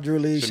feel me? Shout out Drew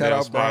League. Chanel Shout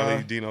out Smiley,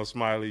 Brian. Dino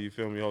Smiley. You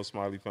feel me? Whole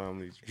Smiley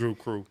family. Drew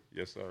crew.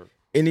 Yes, sir.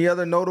 Any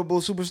other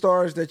notable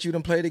superstars that you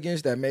done played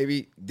against that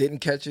maybe didn't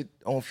catch it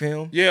on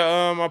film?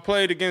 Yeah, I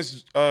played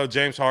against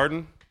James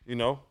Harden. You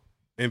know,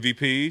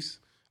 MVPs.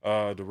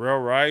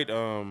 Darrell Wright.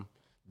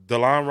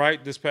 DeLon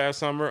Wright this past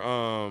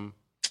summer.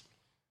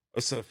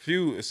 It's a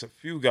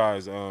few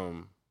guys.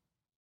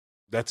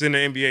 That's in the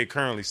NBA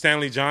currently.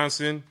 Stanley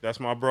Johnson, that's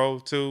my bro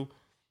too.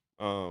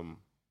 Yeah,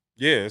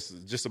 it's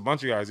just a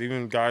bunch of guys,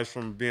 even guys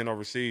from being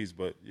overseas.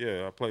 But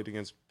yeah, I played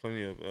against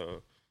plenty of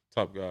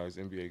top guys,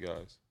 NBA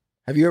guys.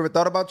 Have you ever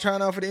thought about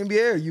trying out for the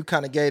NBA, or you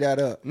kind of gave that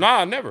up?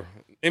 Nah, never.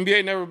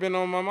 NBA never been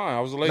on my mind. I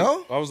was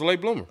a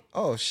late bloomer.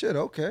 Oh shit,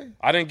 okay.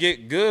 I didn't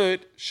get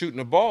good shooting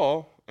the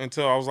ball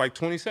until I was like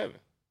 27.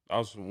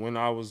 When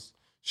I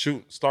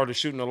started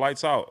shooting the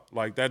lights out.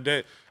 Like that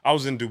day, I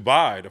was in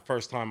Dubai the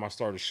first time I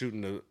started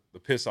shooting the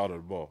piss out of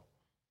the ball.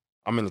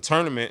 I'm in the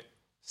tournament,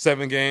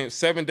 7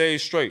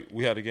 days straight,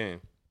 we had a game.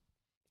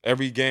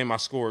 Every game I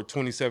scored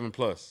 27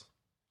 plus.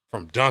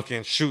 From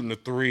dunking, shooting the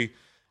three.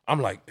 I'm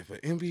like, if an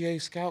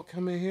NBA scout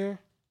come in here,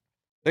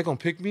 they're gonna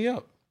pick me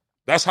up.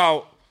 That's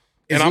how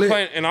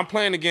I'm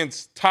playing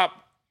against top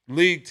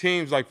league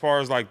teams, like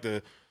far as like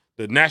the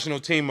national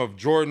team of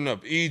Jordan,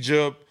 of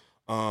Egypt,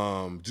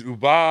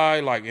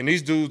 Dubai, like, and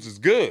these dudes is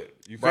good.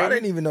 You feel Bro, I me?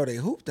 didn't even know they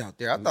hooped out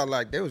there. I thought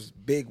like they was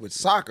big with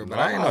soccer, but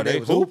I didn't know they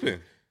was hooping.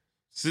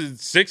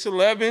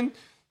 6'11",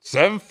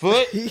 7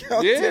 foot. He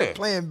out there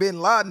playing Bin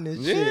Laden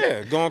and shit.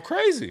 Yeah, going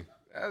crazy.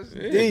 That's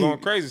Going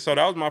crazy. So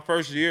that was my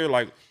first year,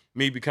 like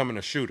me becoming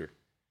a shooter,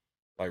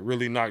 like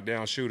really knocked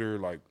down shooter,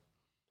 like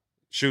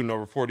shooting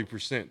over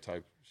 40%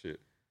 type shit.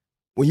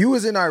 When you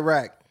was in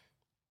Iraq,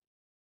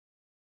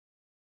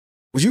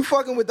 was you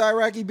fucking with the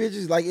Iraqi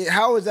bitches? Like,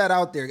 how is that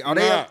out there? Are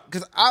they?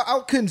 Because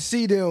I couldn't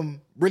see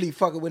them really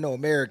fucking with no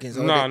Americans.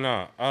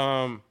 Nah.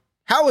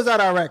 How is that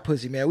Iraq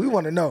pussy, man? We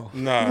want to know.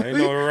 Nah, ain't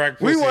no Iraq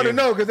pussy. We want to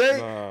know because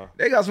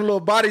they got some little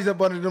bodies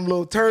up under them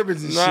little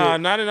turbans and shit. Nah,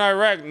 not in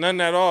Iraq,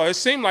 none at all. It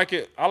seemed like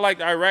it. I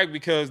liked Iraq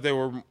because they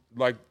were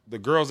like the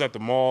girls at the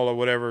mall or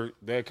whatever.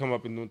 They'd come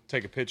up and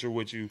take a picture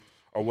with you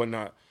or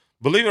whatnot.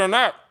 Believe it or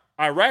not,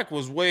 Iraq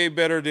was way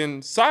better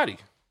than Saudi.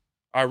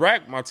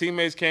 Iraq, my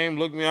teammates came,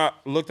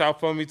 looked out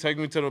for me, take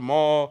me to the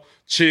mall,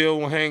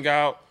 chill, hang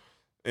out.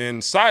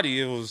 In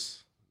Saudi, it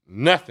was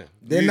nothing.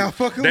 They're not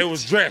fucking. They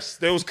was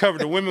dressed. They was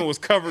covered. The women was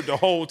covered the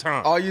whole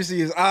time. All you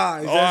see is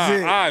eyes. That's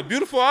it. Eyes.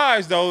 Beautiful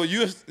eyes, though.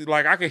 You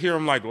like I could hear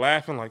them like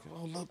laughing, like,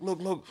 oh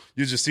look.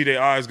 You just see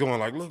their eyes going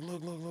like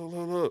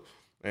look.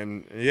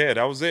 And yeah,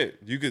 that was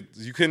it.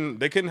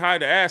 They couldn't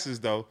hide the asses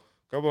though.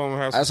 Couple of them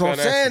have some That's what I'm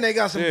saying. asses. They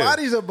got some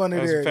bodies up under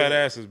there. Some fat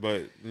asses,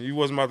 but you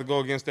wasn't about to go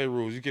against their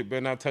rules. You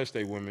better not touch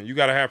their women. You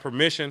got to have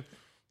permission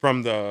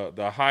from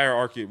the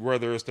hierarchy,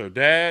 whether it's their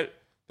dad,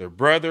 their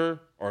brother,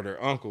 or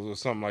their uncles or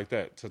something like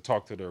that, to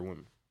talk to their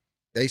women.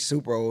 They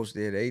super old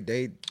there.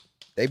 They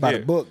by the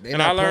book. And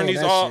I learned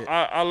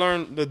I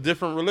learned the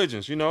different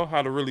religions. You know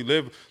how to really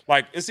live.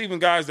 Like it's even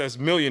guys that's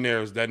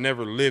millionaires that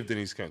never lived in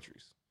these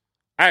countries.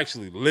 I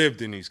actually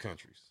lived in these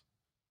countries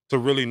to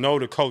really know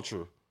the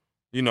culture.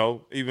 You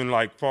know, even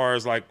like far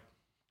as like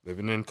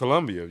living in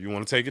Colombia, you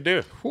want to take it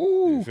there.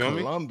 Ooh, you feel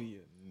Colombia.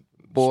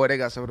 Boy, they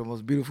got some of the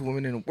most beautiful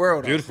women in the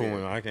world. Beautiful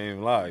women, I can't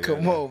even lie.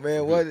 Come on,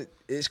 man. What?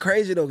 It's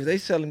crazy though, because they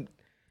selling.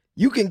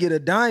 You can get a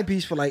dime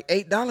piece for like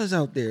 $8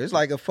 out there. It's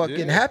like a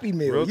fucking Happy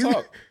Meal. Real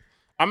talk.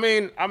 I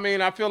mean,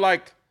 I feel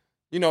like,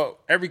 you know,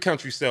 every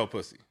country sell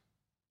pussy.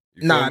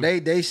 Nah,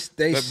 they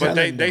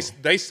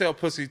sell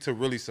pussy to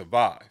really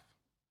survive.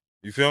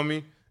 You feel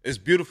me? It's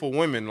beautiful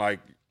women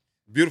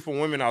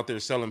out there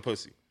selling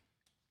pussy.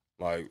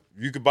 Like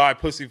you could buy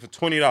pussy for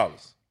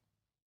 $20.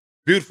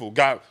 Beautiful.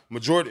 Got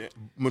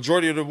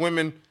majority of the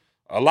women,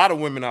 a lot of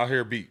women out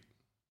here beat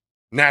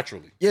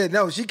naturally. Yeah,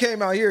 no, she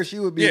came out here, she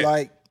would be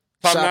like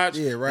top notch.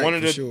 Yeah, right. One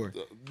of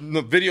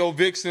the video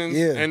vixens.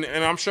 Yeah. And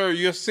I'm sure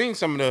you've seen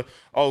some of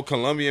the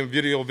Colombian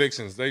video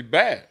vixens. They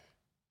bad.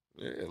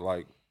 Yeah,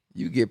 like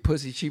you get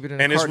pussy cheaper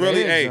than and a it's carton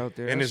really of eggs out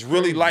there. And That's it's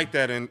really crazy. like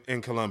that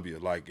in Colombia.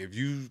 Like if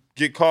you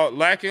get caught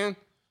lacking,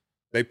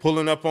 they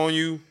pulling up on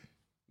you,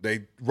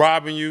 they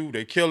robbing you,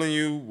 they killing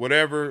you,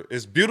 whatever.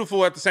 It's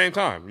beautiful at the same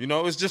time. You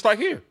know, it's just like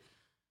here.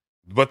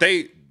 But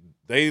they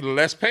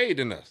less paid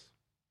than us.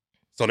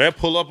 So they'll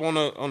pull up on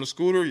the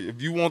scooter.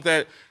 If you want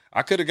that,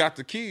 I could have got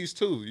the keys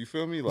too. You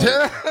feel me?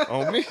 Like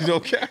on me,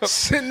 no cap.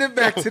 Sending it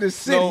back to the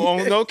city.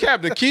 No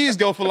cap. The keys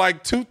go for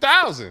like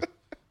 $2,000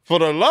 for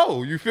the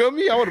low. You feel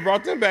me? I would have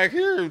brought them back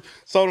here and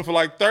sold them for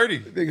like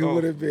 $30. Nigga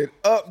would have been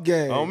up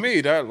game. On me,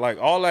 that like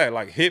all that,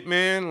 like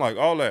hitman, like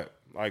all that.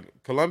 Like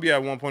Colombia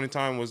at one point in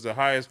time was the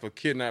highest for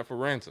kidnap for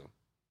ransom.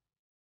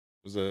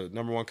 was the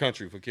 #1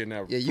 country for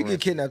kidnapping. Yeah, you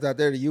get kidnapped out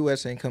there, the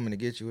U.S. ain't coming to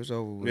get you. It's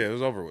over with. Yeah, it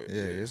was over with.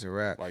 Yeah, it's a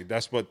wrap. Like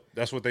that's what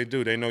they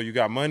do. They know you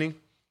got money.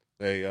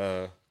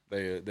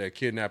 They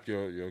kidnap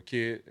your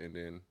kid and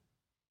then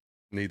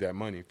need that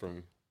money from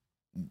you.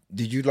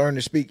 Did you learn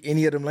to speak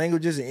any of them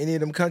languages in any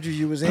of them countries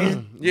you was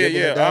in?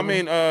 Yeah. I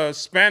mean,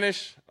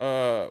 Spanish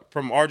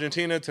from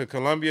Argentina to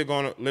Colombia,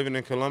 living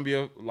in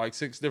Colombia like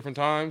 6 different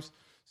times.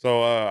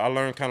 So I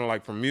learned kind of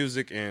like from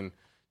music and,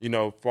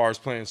 as far as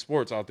playing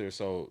sports out there.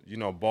 So,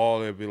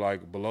 ball, it'd be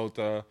like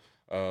pelota,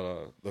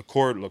 the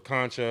court, la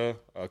cancha,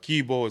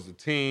 Kibo is the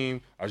team,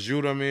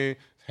 ayúdame,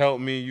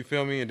 help me, you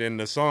feel me? And then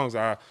the songs,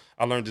 I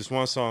learned this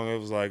one song. It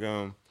was like,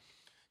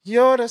 Y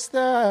ahora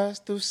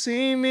estás tú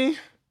sin mí.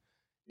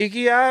 ¿Y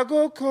qué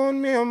hago con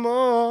mi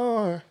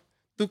amor?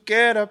 Tú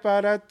quieras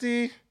para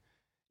ti.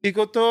 Y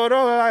con toda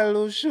la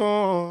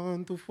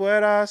ilusión, tú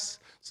fueras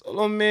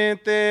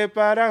solamente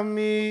para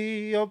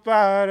mí o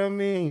para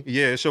mí.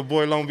 Yeah, it's your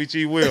boy Long Beach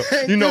E. Will.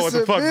 You know what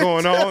the fuck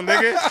going on,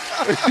 nigga.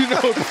 You know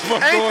what the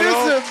fuck going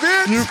on.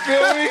 You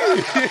feel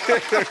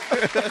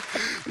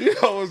me? You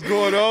know what's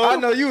going on. I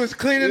know you was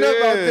cleaning up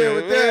out there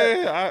with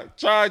that. I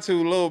tried to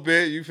a little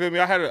bit. You feel me?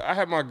 I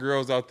had my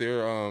girls out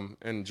there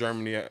in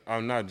Germany.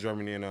 I'm not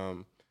Germany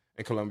in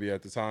Colombia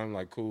at the time,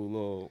 like cool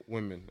little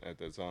women at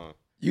that time.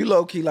 You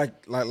low key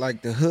like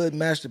the hood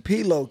Master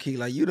P low key.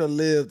 Like you done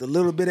lived a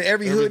little bit of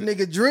every hood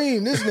nigga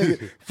dream. This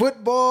nigga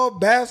football,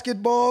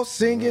 basketball,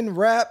 singing,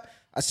 rap.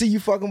 I see you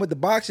fucking with the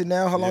boxing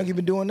now. How long you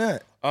been doing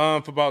that?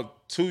 For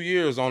about 2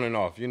 years on and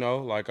off.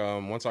 Like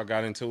once I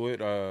got into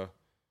it,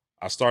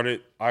 I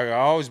started. I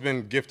always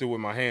been gifted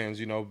with my hands.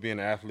 Being an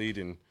athlete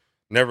and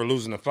never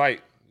losing a fight.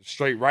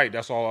 Straight right.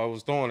 That's all I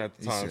was doing at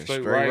the time.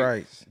 Straight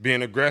right.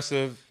 Being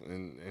aggressive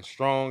and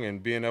strong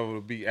and being able to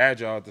be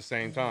agile at the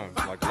same time.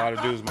 Like a lot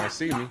of dudes might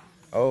see me.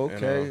 Oh,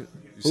 okay. And,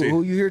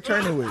 who you here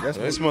training with?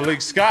 It's Malik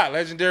Scott,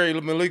 legendary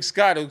Malik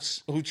Scott,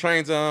 who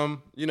trains a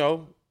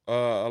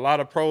lot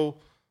of pro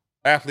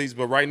athletes,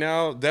 but right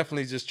now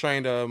definitely just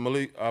trained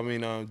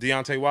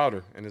Deontay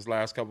Wilder in his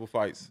last couple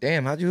fights.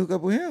 Damn, how'd you hook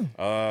up with him?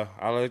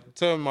 I like to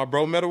tell him my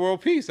bro Meta World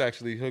Peace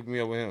actually hooked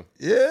me up with him.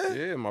 Yeah?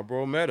 Yeah, my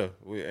bro Meta.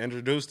 We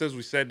introduced us,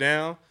 we sat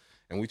down,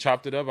 and we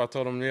chopped it up. I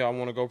told him, I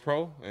want to go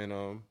pro,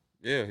 and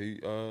he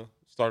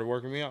started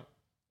working me out.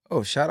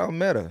 Oh, shout out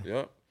Meta.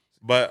 Yep.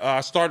 But I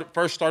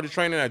first started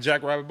training at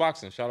Jack Rabbit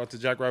Boxing. Shout out to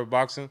Jack Rabbit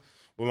Boxing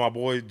with my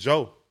boy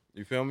Joe.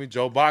 You feel me?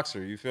 Joe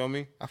Boxer, you feel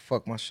me? I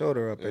fucked my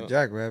shoulder up at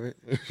Jackrabbit.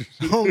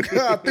 Oh,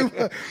 God.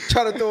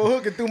 Try to throw a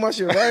hook and threw my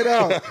shit right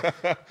out.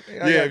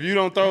 If you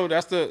don't throw,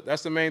 that's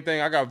the main thing.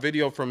 I got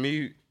video from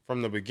me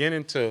from the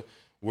beginning to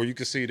where you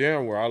can see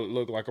there where I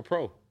look like a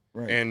pro.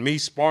 Right. And me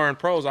sparring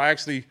pros, I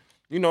actually,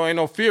 ain't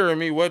no fear in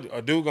me. What,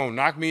 a dude gonna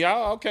knock me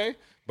out? Okay.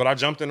 But I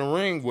jumped in the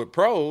ring with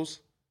pros,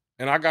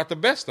 and I got the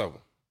best of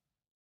them.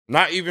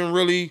 Not even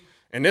really...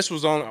 And this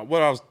was on, I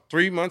was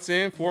 4 months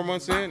in,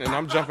 and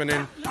I'm jumping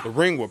in the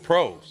ring with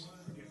pros.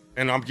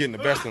 And I'm getting the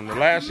best of them. The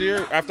last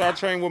year, after I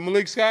trained with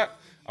Malik Scott,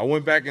 I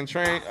went back and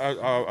trained,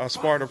 I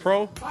sparred a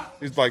pro.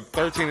 He's like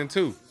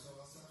 13-2.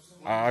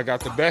 I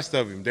got the best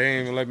of him. They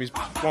ain't even let me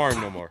spar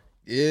him no more.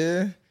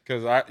 Yeah.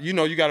 Because, you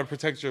got to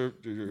protect your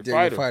fighter.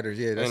 Your fighters,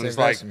 yeah, that's an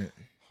investment.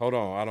 Like, hold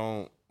on, I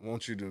don't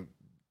want you to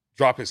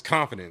drop his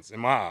confidence in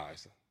my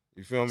eyes.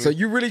 You feel me? So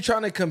you really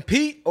trying to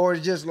compete or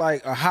just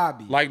like a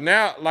hobby? Like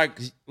now, like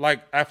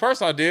at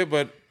first I did,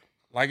 but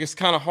like it's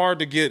kind of hard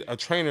to get a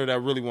trainer that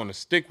really want to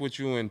stick with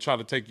you and try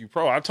to take you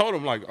pro. I told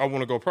him like I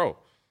want to go pro.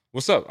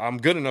 What's up? I'm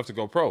good enough to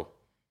go pro.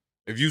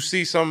 If you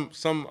see some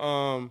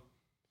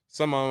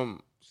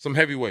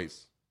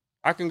heavyweights,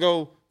 I can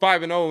go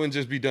 5-0 and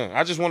just be done.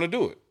 I just want to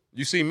do it.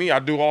 You see me, I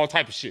do all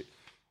type of shit.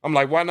 I'm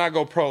like, why not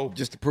go pro?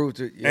 Just to prove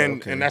to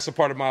and that's a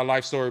part of my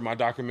life story, my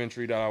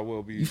documentary that I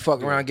will be. You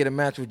fuck around, get a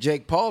match with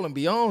Jake Paul and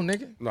be on,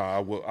 nigga. Nah,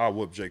 I'll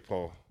whoop Jake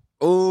Paul.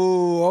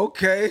 Oh,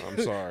 okay.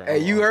 I'm sorry. Hey,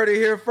 you heard it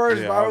here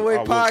first, by the way,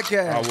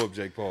 podcast. I'll whoop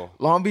Jake Paul.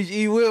 Long Beach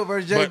E. Will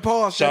versus Jake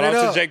Paul. Shout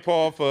out to Jake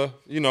Paul for,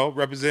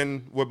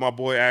 representing with my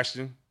boy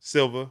Ashton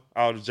Silva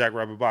out of Jack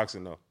Rabbit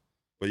Boxing, though.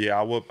 But yeah,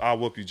 I'll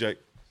whoop you, Jake.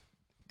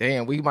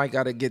 Damn, we might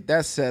got to get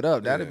that set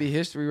up. That'd be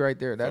history right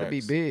there. That'd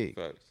be big.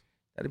 Facts.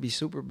 That'd be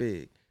super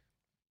big.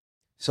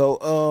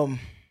 So,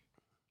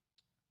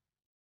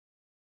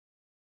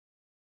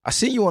 I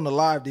seen you on the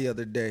live the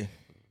other day.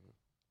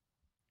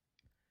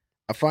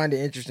 I find it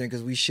interesting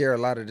because we share a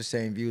lot of the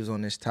same views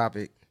on this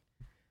topic.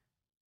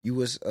 You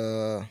was,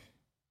 I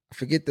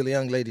forget the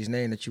young lady's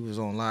name that you was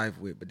on live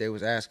with, but they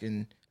was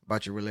asking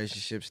about your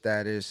relationship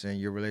status and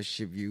your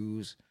relationship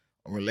views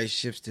on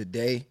relationships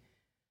today.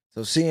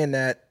 So seeing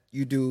that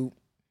you do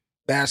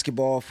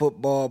basketball,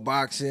 football,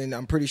 boxing,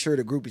 I'm pretty sure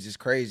the groupies is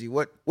crazy.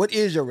 What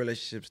is your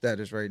relationship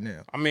status right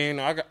now? I mean,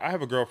 I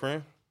have a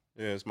girlfriend.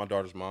 Yeah, it's my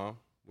daughter's mom.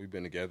 We've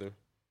been together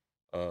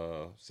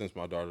since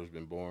my daughter's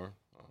been born.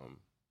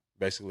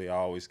 Basically, I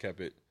always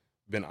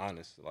been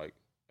honest. Like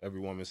every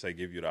woman say,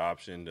 give you the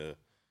option to,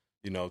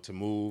 to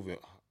move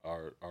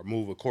or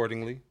move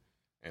accordingly.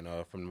 And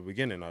from the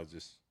beginning, I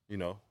just,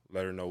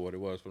 let her know what it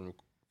was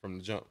from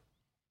the jump.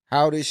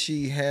 How did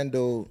she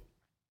handle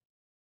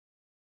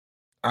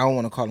I don't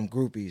want to call them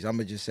groupies. I'm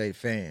gonna just say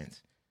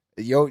fans.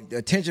 Your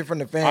attention from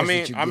the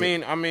fans.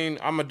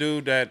 I'm a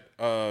dude that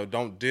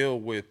don't deal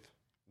with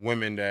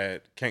women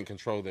that can't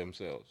control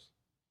themselves.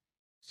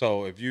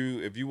 So if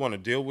you want to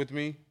deal with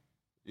me,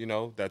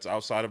 that's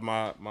outside of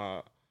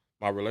my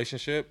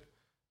relationship,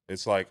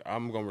 it's like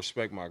I'm gonna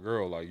respect my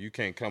girl. Like you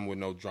can't come with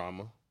no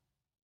drama.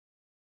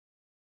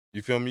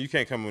 You feel me? You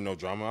can't come with no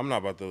drama. I'm not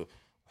about to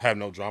have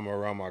no drama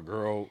around my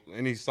girl.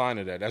 Any sign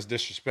of that's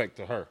disrespect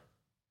to her.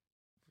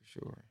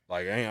 Sure.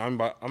 Like I'm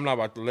not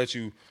about to let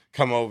you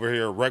come over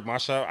here and wreck my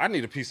shop. I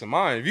need a peace of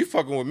mind. If you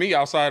fucking with me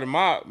outside of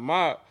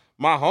my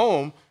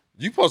home,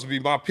 you supposed to be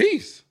my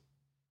peace.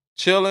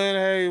 Chilling,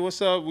 hey,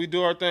 what's up? We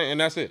do our thing, and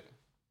that's it.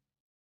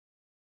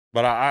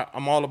 But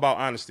I'm all about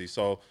honesty.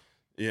 So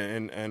yeah,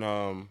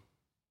 and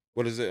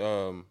what is it?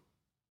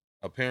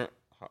 Apparent.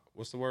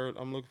 What's the word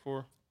I'm looking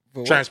for?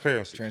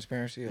 Transparency.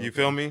 Transparency. Okay. You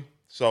feel me?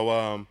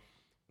 So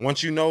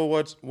once you know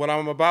what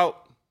I'm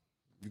about,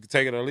 you can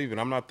take it or leave it.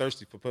 I'm not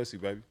thirsty for pussy,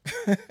 baby.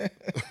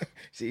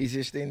 It's the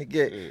easiest thing to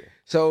get. Yeah.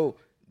 So,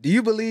 do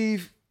you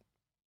believe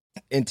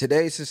in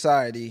today's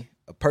society,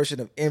 a person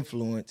of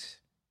influence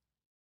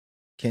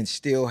can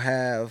still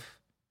have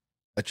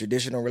a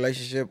traditional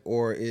relationship,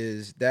 or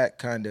is that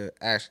kind of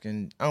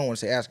asking, I don't want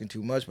to say asking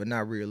too much, but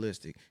not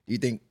realistic? Do you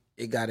think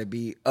it got to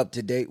be up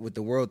to date with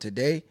the world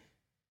today?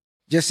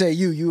 Just say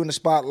you in the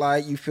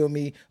spotlight, you feel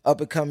me, up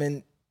and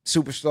coming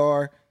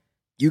superstar,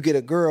 you get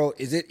a girl,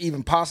 is it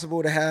even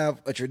possible to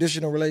have a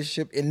traditional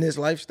relationship in this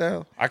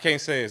lifestyle? I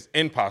can't say it's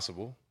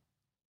impossible,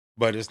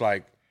 but it's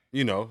like,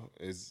 it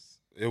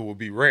will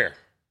be rare,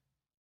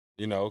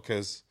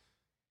 because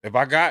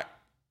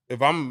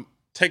if I'm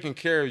taking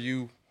care of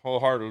you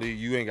wholeheartedly,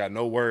 you ain't got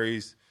no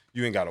worries,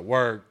 you ain't got to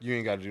work, you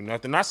ain't got to do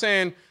nothing. Not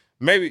saying,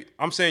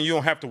 I'm saying you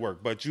don't have to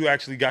work, but you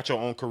actually got your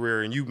own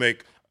career and you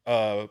make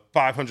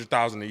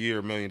 $500,000 a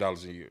year, $1 million a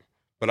year,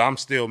 but I'm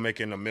still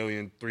making $1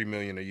 million, $3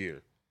 million a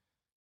year.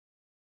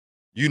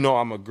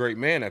 I'm a great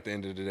man at the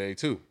end of the day,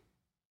 too.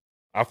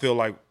 I feel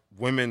like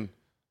women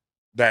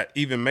that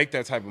even make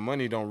that type of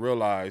money don't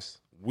realize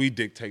we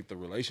dictate the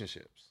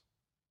relationships.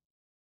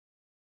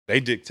 They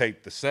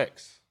dictate the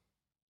sex.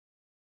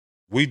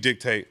 We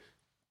dictate,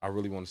 I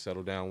really want to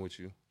settle down with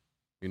you,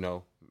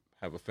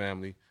 have a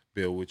family,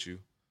 build with you.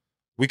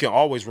 We can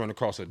always run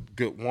across a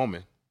good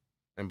woman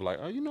and be like,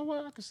 oh, you know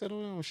what? I can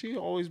settle down. She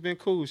always been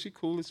cool. She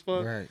cool as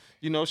fuck. Right.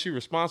 She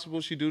responsible.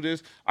 She do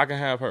this. I can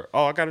have her.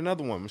 Oh, I got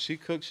another woman. She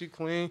cook. She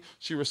clean.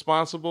 She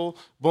responsible.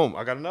 Boom.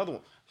 I got another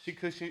one. She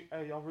cook. Hey,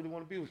 y'all really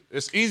want to be with?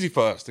 It's easy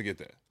for us to get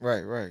that.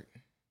 Right.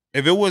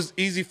 If it was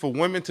easy for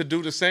women to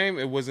do the same,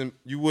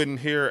 you wouldn't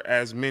hear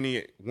as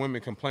many women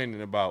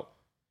complaining about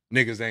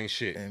niggas ain't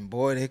shit. And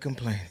boy, they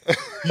complain.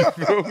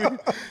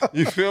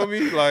 You feel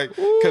me? Like,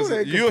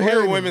 because you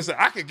hear women say,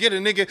 I could get a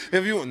nigga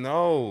if you...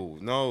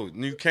 No,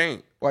 you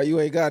can't. Why you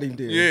ain't got him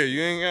there?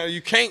 Yeah,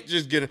 you can't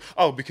just get it.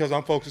 Oh, because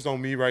I'm focused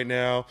on me right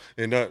now.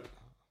 And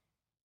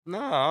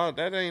nah,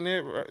 that ain't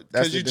it.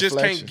 Because you just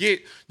can't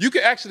get... You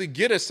could actually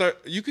get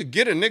you could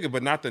get a nigga,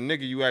 but not the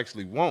nigga you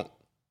actually want.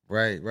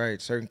 Right.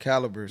 Certain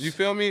calibers. You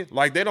feel me?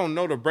 Like, they don't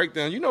know the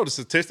breakdown. You know the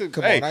statistics.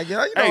 Come on, I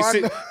know.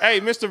 Hey,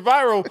 Mr.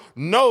 Viiral,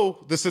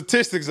 know the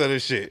statistics of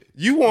this shit.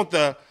 You want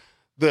the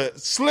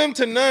slim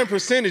to none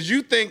percentage.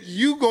 You think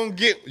you gonna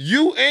get,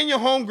 you and your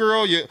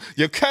homegirl,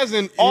 your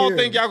cousin, all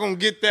think y'all gonna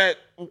get that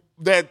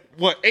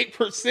what,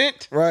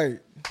 8%? Right.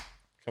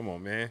 Come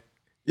on, man.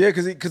 Yeah,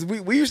 because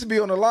we used to be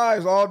on the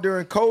lives all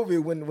during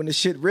COVID when the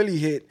shit really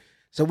hit.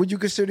 So would you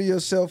consider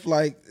yourself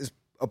like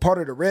a part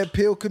of the red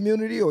pill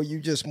community, or you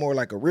just more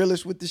like a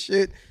realist with the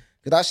shit?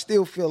 Because I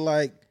still feel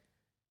like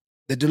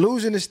the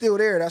delusion is still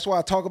there. That's why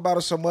I talk about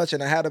it so much,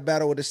 and I had a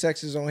battle with the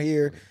sexes on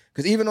here.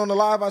 Because even on the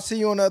live I see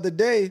you on the other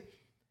day,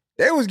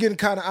 they was getting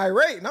kind of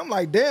irate, and I'm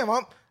like, damn,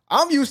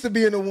 I'm used to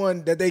being the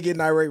one that they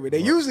getting irate with. They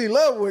usually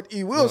love what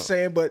E. Will's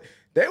saying, but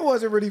they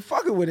wasn't really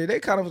fucking with it. They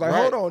kind of was like,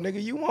 hold on,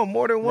 nigga, you want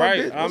more than one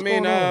bitch? What's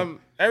going on?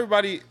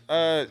 Everybody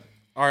are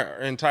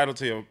entitled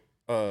to your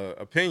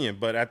opinion,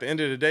 but at the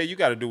end of the day, you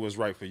got to do what's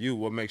right for you,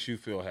 what makes you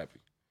feel happy.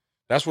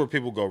 That's where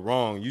people go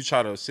wrong. You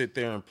try to sit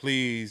there and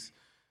please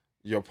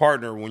your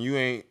partner when you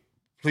ain't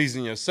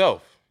pleasing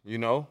yourself,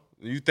 You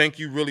think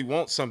you really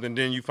want something,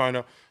 then you find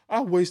out, I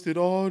wasted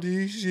all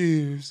these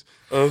years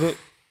of it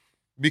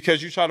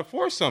because you try to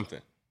force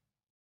something.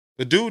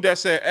 The dude that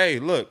said, hey,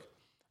 look,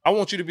 I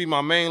want you to be my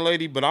main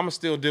lady, but I'm going to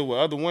still deal with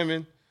other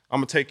women. I'm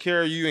going to take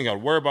care of you. You ain't got to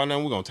worry about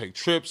nothing. We're going to take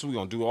trips. We're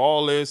going to do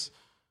all this.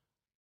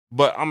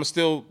 But I'm going to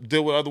still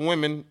deal with other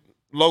women.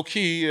 Low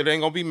key, it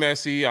ain't going to be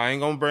messy. I'm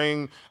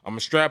going to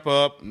strap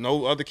up.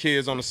 No other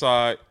kids on the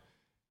side.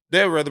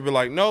 They'd rather be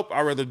like, nope,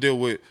 I'd rather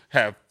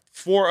have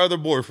 4 other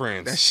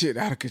boyfriends. That shit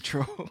out of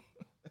control.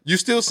 You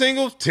still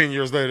single? 10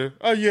 years later.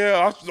 Oh,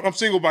 yeah, I'm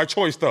single by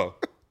choice, though.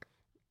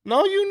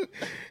 No, you...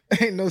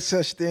 Ain't no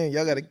such thing.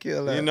 Y'all got to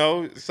kill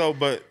that. So,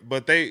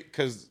 but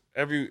because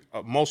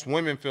most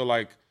women feel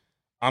like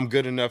I'm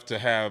good enough to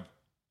have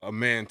a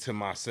man to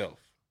myself.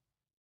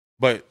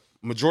 But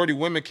majority of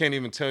women can't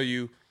even tell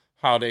you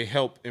how they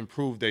help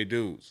improve their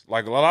dudes.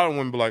 Like a lot of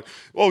women be like,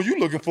 "Oh, you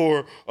looking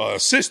for an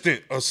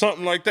assistant or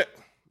something like that?"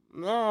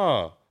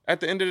 Nah. At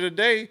the end of the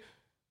day,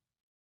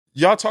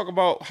 y'all talk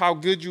about how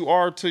good you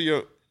are to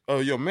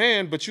your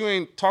man, but you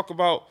ain't talk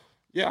about,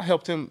 yeah, I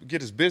helped him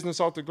get his business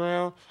off the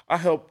ground. I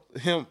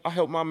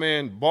helped my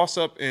man boss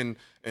up in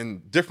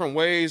different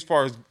ways, as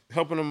far as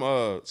helping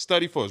him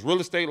study for his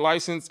real estate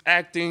license,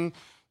 acting,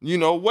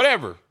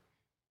 whatever.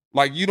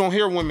 Like, you don't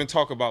hear women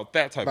talk about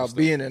that type of stuff. About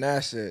being an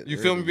asset. You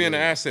feel me? Being an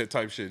asset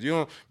type shit.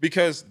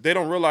 Because they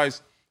don't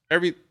realize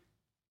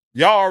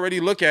y'all already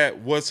look at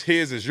what's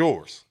his is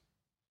yours.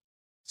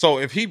 So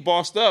if he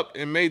bossed up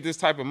and made this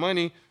type of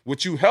money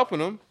with you helping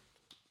him,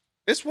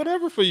 it's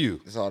whatever for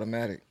you. It's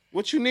automatic.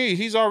 What you need,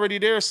 he's already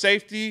there.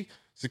 Safety,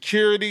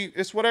 security,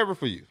 it's whatever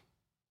for you.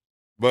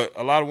 But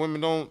a lot of women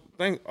don't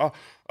think,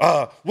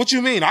 what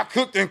you mean? I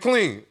cooked and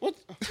cleaned. What?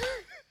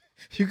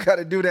 You got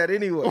to do that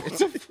anyway.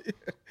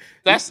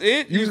 That's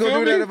it. You was going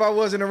to do that if I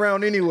wasn't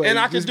around anyway. And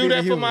I can do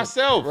that for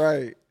myself.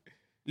 Right.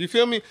 You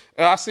feel me?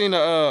 I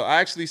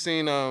actually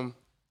seen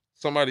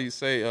somebody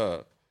say,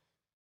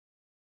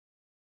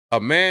 a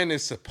man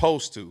is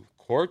supposed to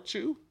court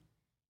you.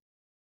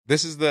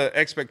 This is the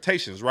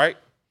expectations, right?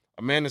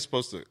 A man is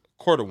supposed to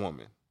court a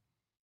woman.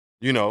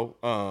 Pay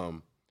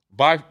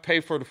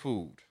for the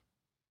food,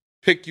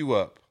 pick you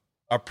up,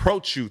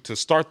 approach you to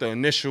start the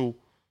initial,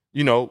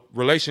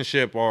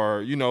 relationship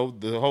or,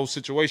 the whole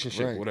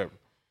situationship, right. Whatever.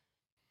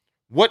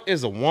 What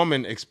is a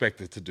woman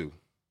expected to do?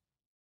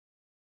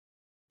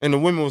 And the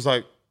women was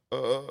like,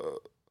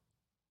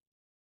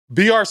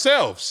 be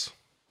ourselves.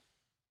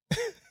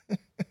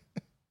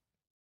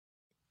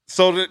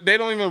 So that they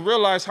don't even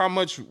realize how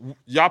much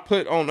y'all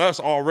put on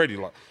us already.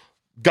 Like,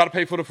 got to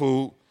pay for the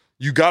food.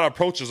 You got to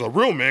approach us. A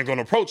real man going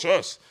to approach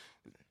us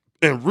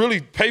and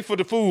really pay for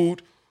the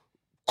food,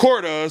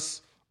 court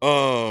us,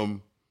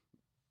 make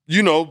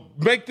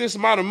this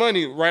amount of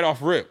money right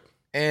off rip.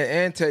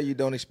 And tell you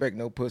don't expect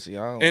no pussy.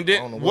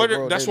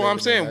 That's what I'm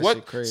saying.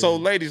 So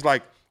ladies,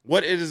 like,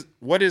 what is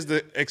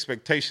the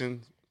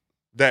expectation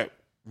that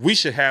we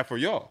should have for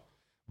y'all?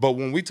 But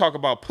when we talk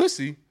about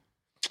pussy,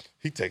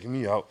 he taking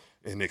me out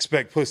and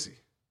expect pussy.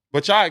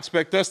 But y'all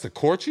expect us to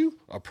court you,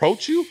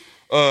 approach you,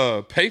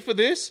 pay for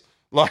this?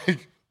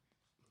 Like,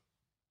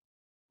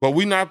 but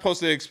we not supposed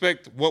to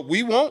expect what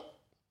we want?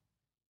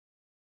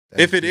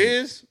 If it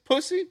is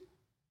pussy,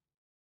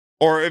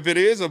 or if it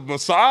is a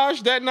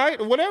massage that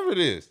night, or whatever it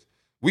is.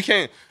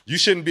 You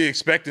shouldn't be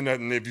expecting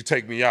nothing if you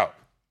take me out.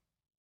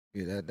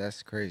 Yeah,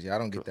 that's crazy. I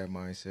don't get that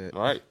mindset.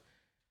 Right.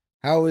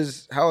 How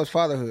is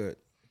fatherhood?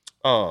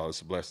 Oh, it's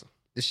a blessing.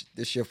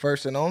 This your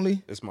first and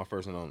only? It's my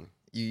first and only.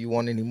 You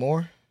want any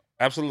more?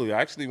 Absolutely.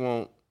 I actually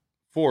want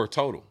 4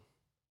 total.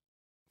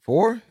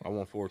 4? I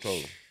want 4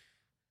 total.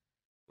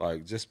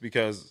 Like, just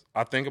because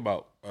I think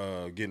about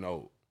getting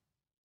old.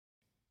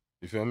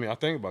 You feel me? I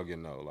think about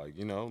getting old. Like,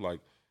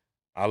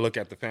 I look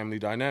at the family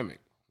dynamic.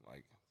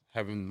 Like,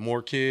 having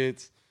more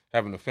kids,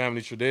 having a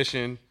family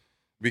tradition.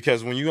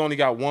 Because when you only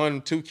got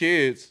 1, 2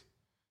 kids,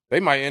 they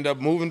might end up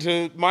moving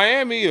to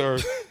Miami or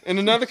in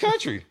another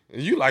country.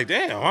 And you like,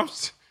 damn,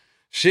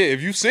 shit,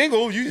 if you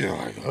single, you're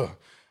like,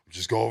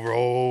 just go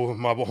over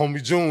my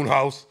homie June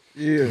house,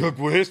 cook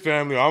with his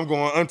family. I'm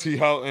going auntie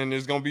house, and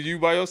it's gonna be you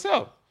by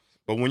yourself.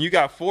 But when you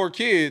got 4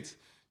 kids,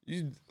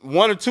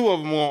 1 or 2 of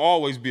them will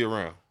always be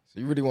around. So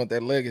you really want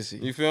that legacy.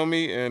 You feel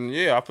me? And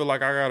yeah, I feel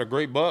like I got a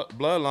great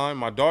bloodline.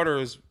 My daughter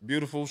is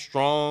beautiful,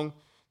 strong,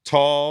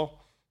 tall.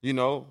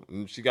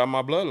 And she got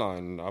my bloodline.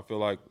 And I feel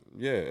like,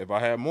 yeah, if I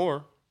had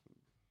more,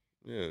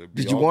 yeah.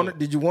 Did you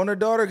want her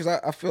daughter? Because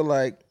I feel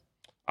like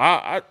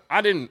I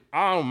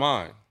don't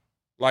mind.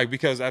 Like,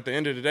 because at the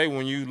end of the day,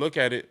 when you look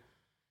at it,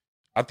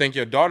 I think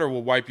your daughter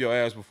will wipe your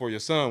ass before your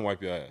son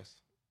wipe your ass.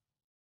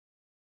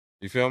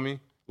 You feel me?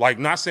 Like,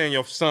 not saying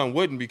your son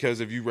wouldn't, because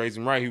if you raise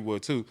him right, he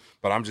would too.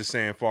 But I'm just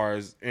saying, as far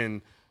as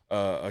in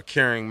a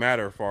caring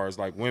matter, as far as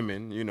like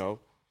women,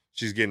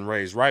 she's getting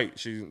raised right.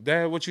 She's,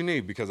 Dad, what you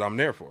need? Because I'm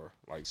there for her.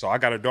 Like, so I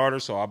got a daughter,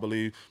 so I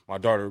believe my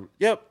daughter,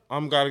 yep,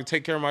 I'm going to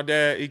take care of my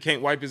dad. He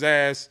can't wipe his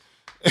ass.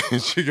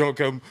 And she going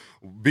to come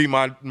be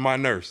my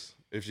nurse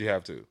if she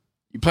have to.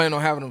 You plan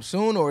on having them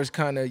soon, or it's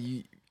kind of,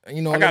 I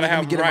gotta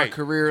have get them right. in my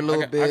career a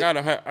little bit?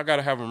 I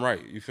gotta have them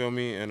right. You feel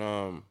me? And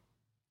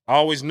I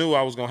always knew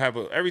I was going to have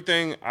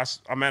everything.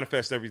 I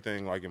manifest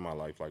everything, like, in my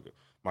life, like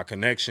my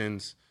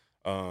connections,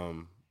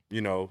 to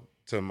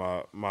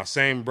my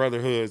same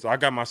brotherhoods. I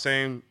got my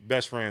same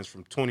best friends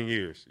from 20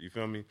 years. You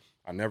feel me?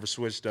 I never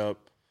switched up.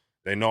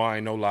 They know I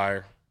ain't no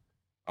liar.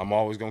 I'm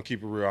always going to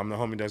keep it real. I'm the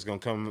homie that's going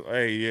to come,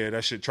 hey, yeah,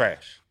 that shit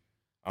trash.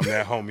 I'm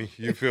that homie.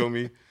 You feel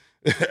me?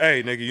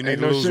 Hey, nigga, you need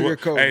to lose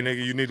weight. Hey,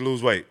 nigga, you need to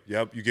lose weight.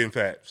 Yep, you getting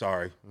fat.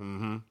 Sorry.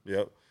 Mm-hmm.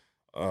 Yep.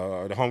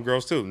 The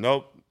homegirls too.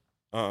 Nope.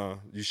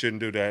 You shouldn't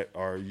do that,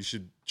 or you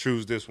should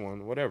choose this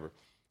one, whatever.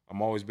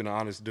 I'm always been an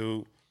honest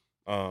dude.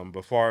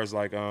 But far as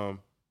like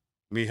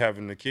me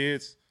having the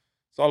kids,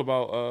 it's all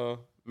about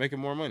making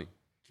more money.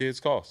 Kids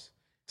cost.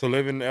 To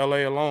live in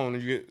LA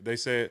alone, they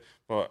said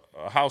for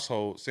a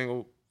household,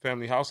 single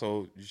family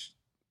household,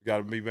 You got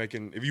to be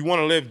making. If you want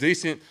to live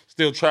decent,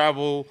 still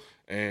travel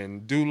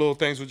and do little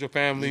things with your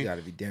family. You got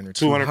to be damn near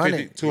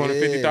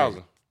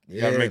 250,000.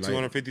 You got to make like,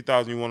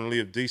 250,000. You want to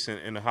live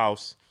decent in the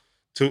house,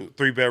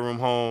 3-bedroom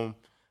home,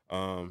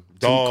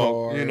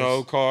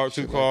 dog, cars,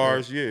 two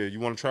cars. Like yeah, you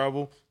want to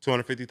travel,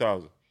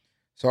 250,000.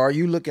 So are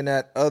you looking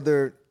at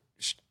other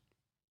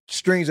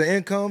streams of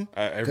income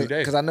every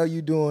day? Because I know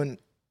you doing.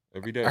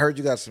 Every day. I heard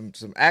you got some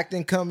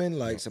acting coming,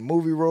 like some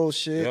movie role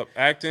shit. Yep,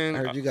 acting. I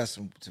heard you got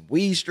some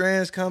weed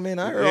strands coming.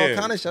 I heard all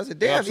kind of shit. I said,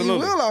 damn,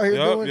 Viiral out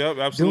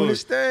here doing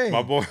his thing.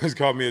 My boys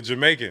call me a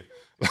Jamaican.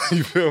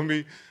 You feel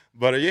me?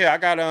 But yeah, I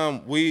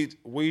got weed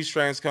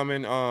strands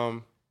coming.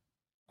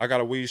 I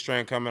got a weed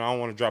strand coming. I don't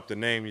want to drop the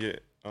name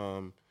yet.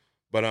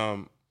 But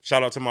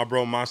shout out to my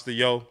bro Monster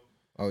Yo.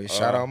 Oh, yeah,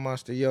 shout out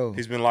Monster Yo.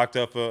 He's been locked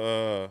up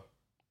for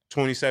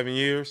 27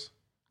 years,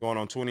 going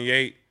on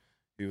 28.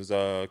 He was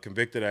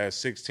convicted at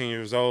 16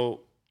 years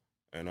old,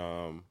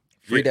 and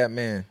free that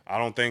man. I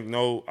don't think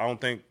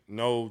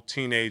no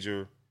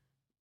teenager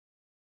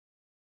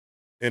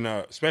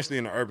especially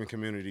in the urban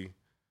community,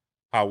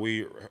 how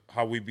we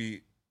be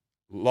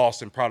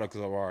lost in products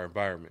of our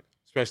environment,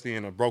 especially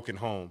in a broken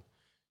home.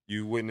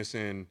 You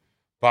witnessing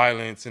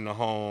violence in the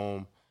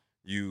home.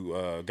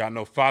 You got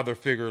no father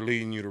figure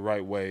leading you the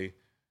right way,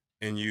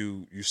 and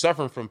you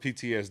suffering from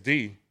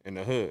PTSD in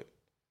the hood.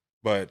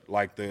 But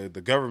like the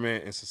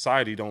government and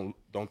society don't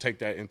take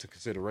that into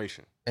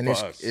consideration. And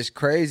it's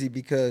crazy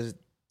because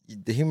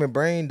the human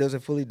brain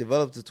doesn't fully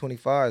develop to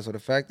 25. So the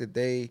fact that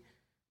they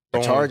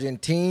are charging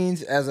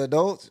teens as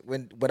adults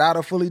without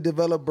a fully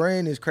developed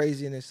brain is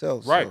crazy in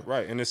itself. Right.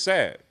 And it's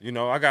sad.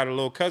 I got a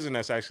little cousin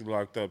that's actually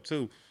locked up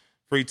too,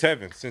 Free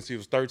Tevin, since he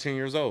was 13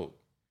 years old.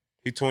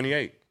 He's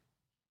 28.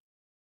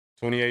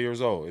 28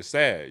 years old. It's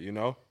sad,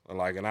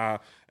 Like and I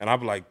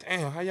be like,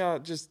 damn, how y'all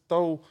just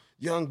throw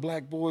young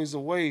black boys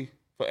away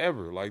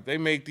forever? Like they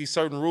make these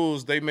certain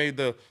rules. They made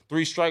the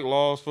 3-strike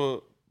laws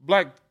for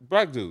black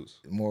dudes.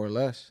 More or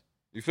less.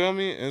 You feel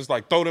me? And it's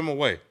like throw them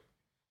away.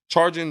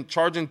 Charging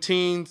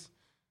teens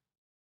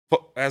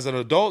as an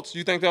adult.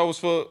 You think that was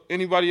for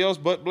anybody else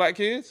but black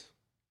kids?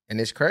 And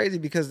it's crazy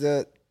because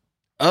the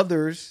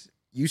others,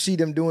 you see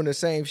them doing the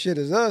same shit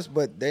as us,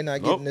 but they're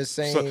not getting the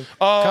same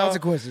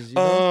consequences.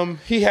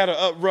 He had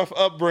a rough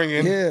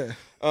upbringing. Yeah.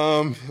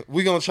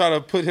 We gonna try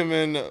to put him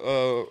in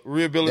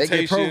rehabilitation.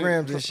 They get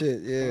programs and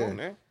shit. Yeah. Come on,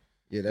 man.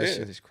 Yeah, that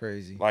shit is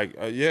crazy. Like,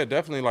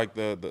 definitely. Like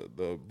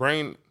the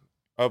brain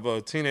of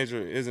a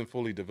teenager isn't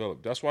fully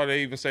developed. That's why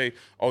they even say,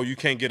 "Oh, you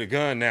can't get a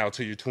gun now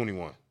till you're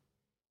 21."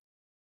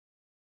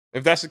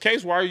 If that's the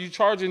case, why are you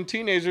charging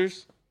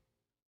teenagers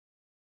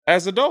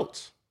as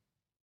adults?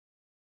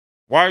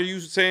 Why are you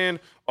saying,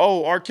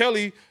 "Oh, R.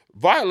 Kelly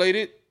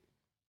violated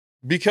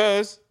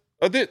because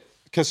of it"?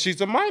 Because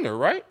she's a minor,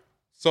 right?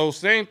 So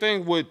same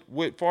thing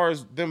with far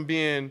as them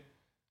being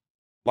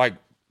like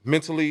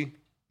mentally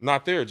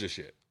not there just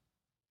yet.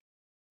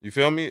 You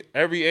feel me?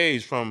 Every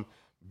age from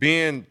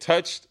being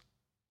touched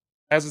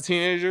as a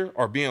teenager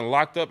or being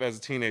locked up as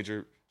a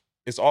teenager,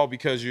 it's all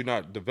because you're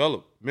not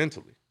developed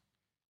mentally.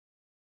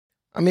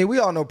 I mean, we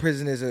all know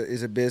prison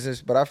is a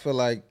business, but I feel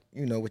like,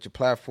 with your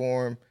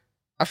platform,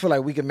 I feel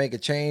like we can make a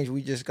change.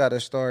 We just got to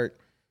start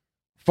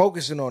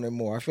focusing on it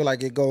more. I feel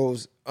like it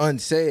goes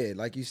unsaid.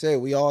 Like you said,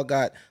 we all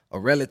got a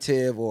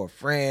relative or a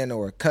friend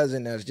or a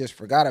cousin that's just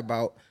forgot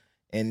about,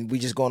 and we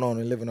just going on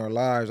and living our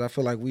lives. I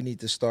feel like we need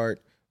to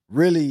start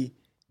really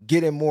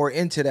getting more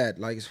into that,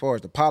 like as far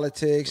as the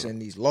politics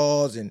and these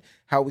laws and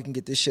how we can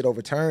get this shit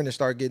overturned and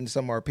start getting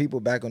some of our people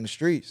back on the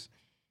streets.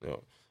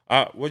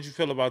 Yeah. What'd you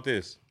feel about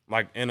this?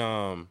 Like in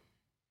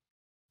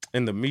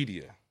the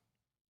media,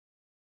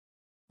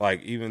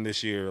 like even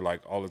this year,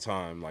 like all the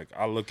time, like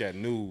I look at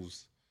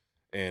news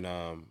and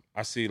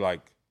I see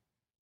like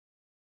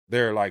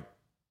they're like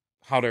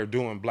how they're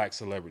doing black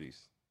celebrities.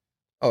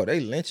 Oh,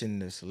 they lynching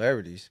the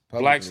celebrities.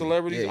 Publicly. Black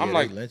celebrities? Yeah, I'm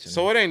like,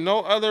 so it ain't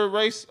no other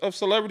race of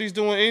celebrities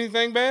doing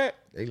anything bad?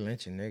 They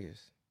lynching niggas.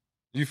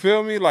 You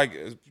feel me?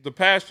 Like the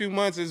past few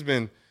months, it's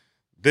been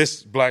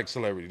this black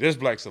celebrity, this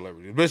black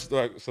celebrity, this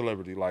black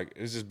celebrity. Like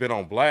it's just been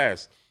on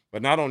blast.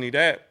 But not only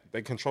that,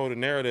 they control the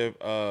narrative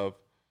of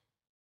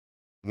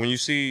when you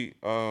see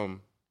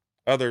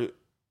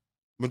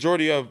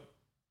majority of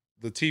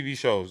the TV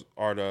shows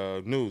are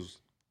the news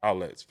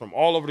outlets from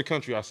all over the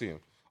country. I see them.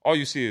 All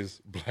you see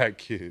is black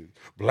kids,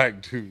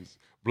 black dudes.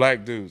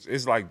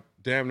 It's like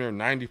damn near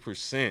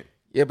 90%.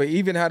 Yeah, but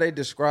even how they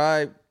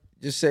describe,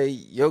 just say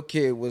your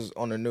kid was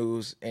on the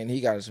news and he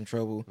got in some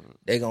trouble,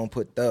 they gonna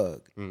put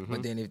thug. Mm-hmm.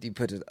 But then if they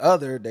put the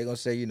other, they gonna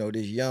say,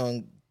 this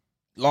young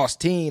lost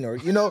teen, or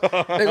they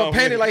gonna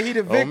paint it like he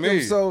the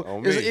victim.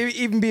 So it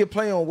even be a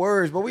play on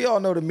words. But we all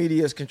know the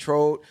media is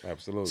controlled.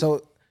 Absolutely.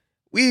 So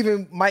we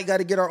even might got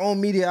to get our own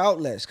media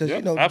outlets because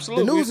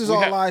the news is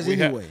all lies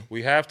anyway.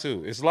 We have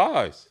to. It's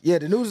lies. Yeah,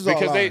 the news is all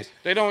lies. Because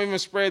they don't even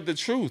spread the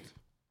truth.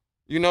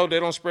 They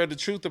don't spread the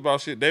truth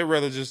about shit. They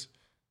rather just,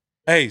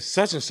 hey,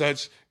 such and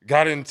such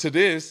got into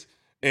this,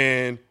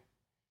 and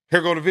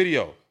here go the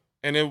video,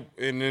 and then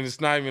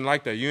it's not even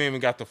like that. You ain't even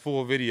got the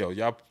full video.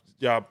 Y'all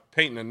y'all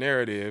painting a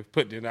narrative,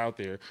 putting it out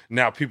there.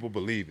 Now people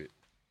believe it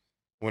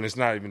when it's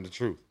not even the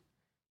truth.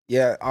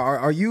 Yeah.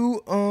 Are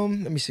you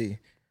let me see.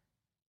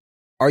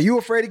 Are you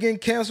afraid of getting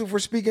canceled for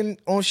speaking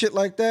on shit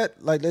like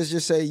that? Like, let's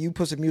just say you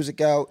put some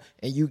music out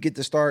and you get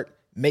to start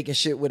making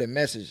shit with a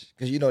message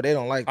because you know they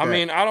don't like that. I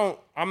mean,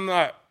 I'm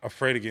not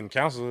afraid of getting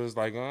canceled. It's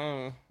like,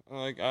 I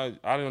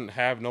didn't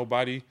have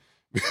nobody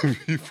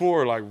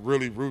before like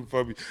really root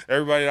for me.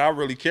 Everybody that I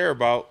really care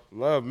about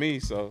love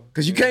me. So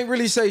because you can't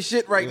really say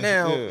shit right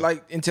now. Yeah.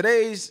 Like in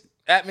today's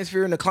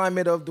atmosphere and the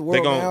climate of the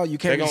world now, you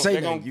can't really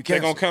say nothing. They're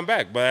gonna come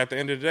back, but at the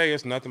end of the day,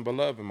 it's nothing but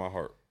love in my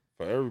heart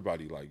for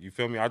everybody. Like, you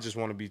feel me? I just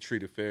want to be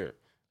treated fair,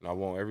 and I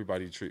want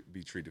everybody to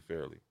be treated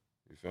fairly.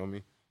 You feel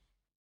me?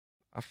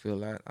 I feel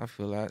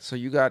that. So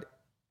you got,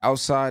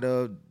 outside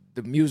of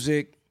the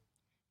music,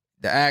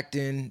 the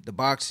acting, the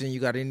boxing, you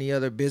got any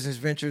other business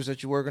ventures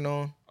that you're working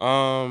on?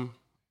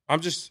 I'm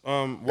just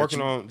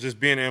working on just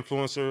being an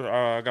influencer.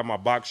 I got my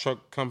box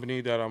truck company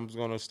that I'm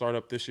going to start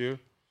up this year.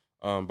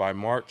 By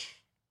March,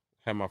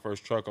 have my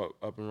first truck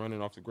up and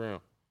running off the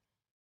ground.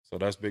 So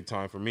that's big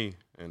time for me.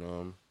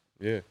 And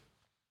yeah.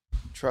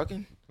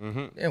 Trucking?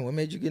 Mm-hmm. Damn, what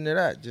made you get into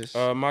that? Just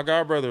my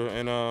god brother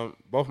and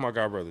both my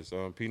god brothers,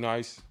 P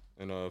Nice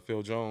and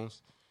Phil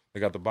Jones. They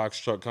got the box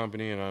truck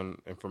company, and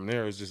from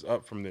there it's just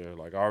up from there.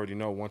 Like, I already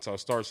know once I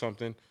start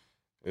something,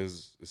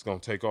 it's gonna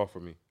take off for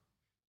me.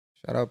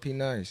 Shout out P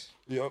Nice.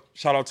 Yep.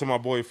 Shout out to my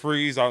boy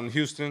Freeze out in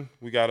Houston.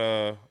 We got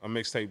a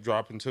mixtape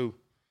dropping too.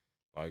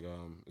 Like,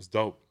 it's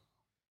dope.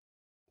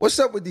 What's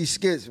up with these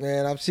skits,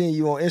 man? I'm seeing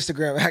you on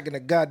Instagram acting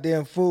a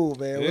goddamn fool,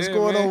 man. What's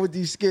going on with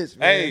these skits,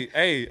 man?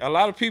 Hey, a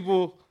lot of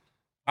people,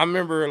 I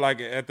remember like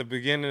at the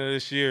beginning of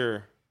this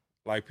year,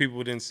 like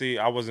people didn't see,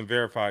 I wasn't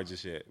verified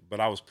just yet,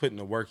 but I was putting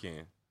the work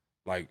in.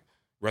 Like,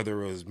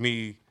 whether it was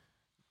me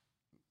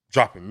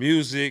dropping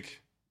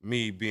music,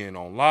 me being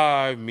on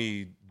live,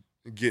 me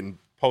getting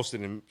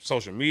posted in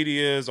social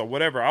medias or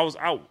whatever.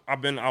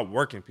 I've been out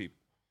working people.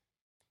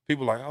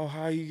 People like, oh,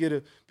 how you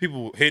get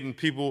people hitting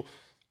people,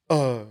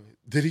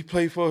 did he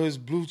play for his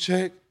blue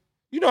check?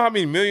 You know how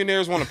many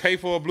millionaires want to pay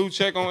for a blue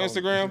check on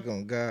Instagram?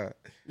 Oh, God.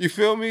 You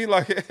feel me?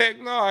 Like, heck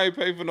no, I ain't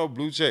pay for no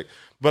blue check.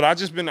 But I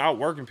just been out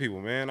working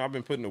people, man. I've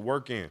been putting the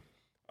work in.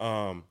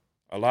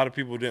 A lot of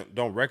people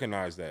don't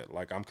recognize that.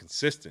 Like, I'm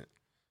consistent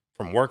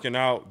from working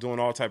out, doing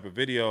all type of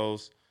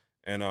videos.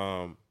 And,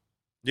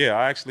 yeah,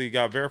 I actually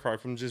got verified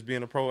from just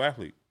being a pro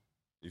athlete.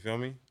 You feel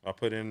me? I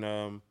put in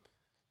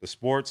the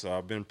sports.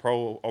 I've been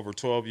pro over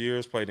 12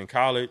 years, played in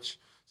college.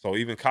 So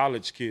even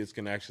college kids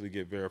can actually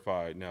get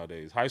verified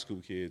nowadays. High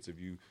school kids, if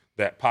you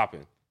that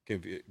popping,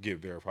 can get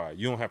verified.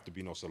 You don't have to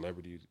be no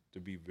celebrity to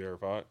be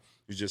verified.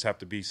 You just have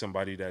to be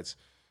somebody that's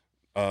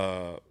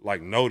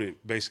like noted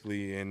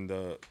basically in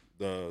the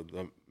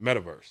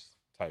metaverse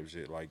type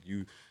shit. Like,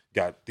 you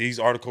got these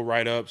article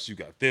write-ups, you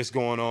got this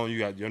going on, you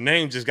got your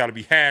name just got to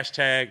be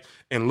hashtagged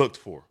and looked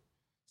for.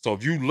 So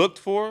if you looked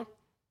for,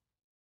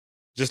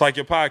 just like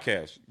your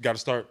podcast, you got to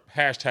start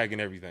hashtagging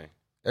everything.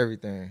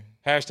 Everything.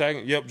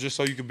 Hashtagging, yep, just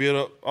so you can build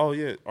up. Oh,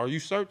 yeah. Are you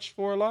searched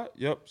for a lot?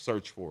 Yep,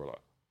 search for a lot.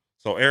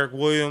 So Eric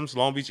Williams,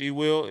 Long Beach E.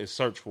 Will is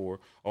searched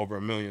for over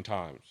 1 million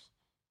times.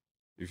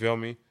 You feel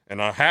me? And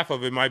half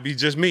of it might be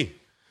just me.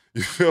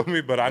 You feel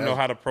me? But I know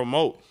how to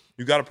promote.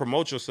 You got to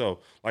promote yourself.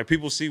 Like,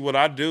 people see what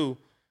I do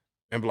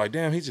and be like,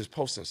 damn, he's just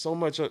posting so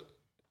much.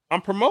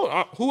 I'm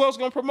promoting. Who else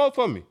going to promote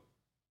for me?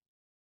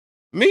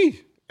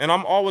 Me. And I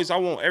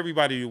want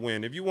everybody to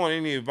win. If you want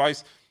any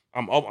advice,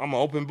 I'm an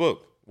open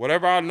book.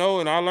 Whatever I know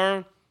and I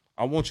learn,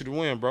 I want you to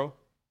win, bro.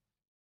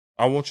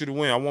 I want you to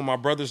win. I want my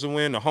brothers to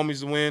win, the homies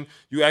to win.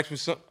 You ask me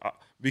something,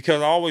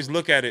 because I always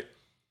look at it,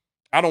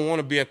 I don't want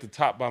to be at the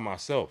top by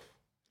myself.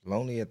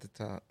 Lonely at the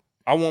top.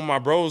 I want my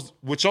bros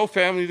with your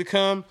family to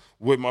come,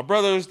 with my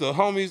brothers, the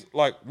homies.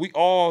 Like, we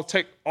all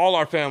take all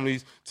our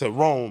families to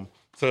Rome,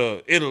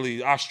 to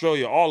Italy,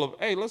 Australia,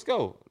 hey, let's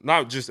go.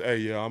 Not just, hey,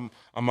 yeah,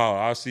 I'm out.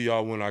 I'll see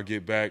y'all when I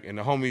get back. And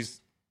the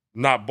homies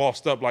not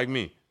bossed up like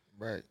me.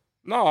 Right.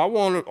 No, I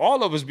want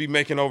all of us be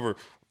making over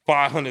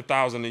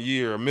 $500,000 a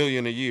year, $1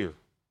 million a year.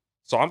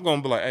 So I'm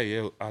gonna be like, hey,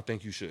 yeah, I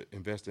think you should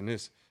invest in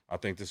this. I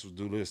think this will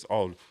do this.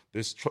 Oh,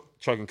 this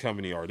trucking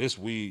company or this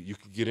weed, you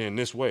can get in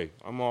this way.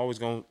 I'm always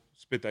gonna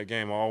spit that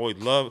game. I always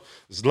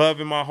there's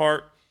love in my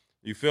heart.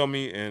 You feel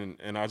me?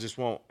 And I just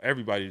want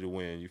everybody to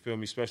win. You feel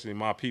me? Especially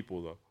my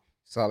people, though.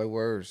 Solid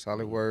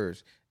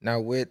words. Now,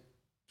 with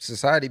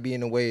society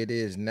being the way it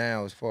is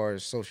now, as far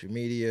as social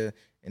media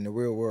and the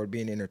real world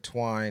being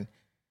intertwined,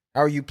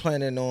 how are you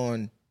planning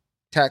on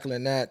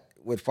tackling that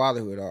with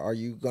fatherhood? Are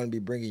you going to be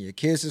bringing your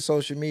kids to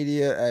social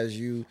media as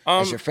your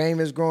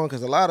fame is growing?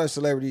 Because a lot of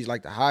celebrities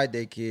like to hide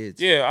their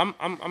kids. Yeah,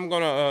 I'm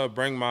gonna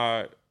bring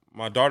my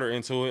daughter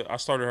into it. I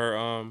started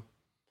her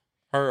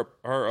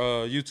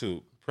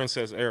YouTube,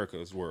 Princess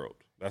Erica's World.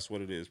 That's what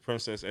it is,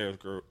 Princess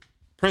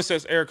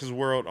Erica's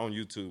World on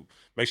YouTube.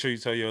 Make sure you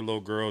tell your little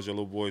girls, your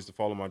little boys to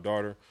follow my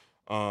daughter.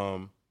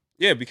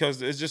 Yeah,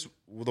 because it's just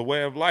the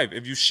way of life.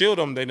 If you shield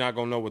them, they're not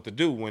gonna know what to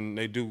do when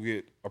they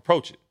do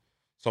approach it.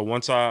 So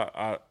once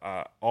I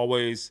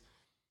always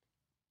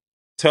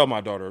tell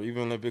my daughter,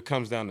 even if it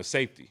comes down to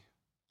safety,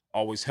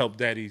 always help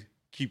daddy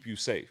keep you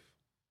safe.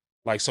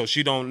 Like, so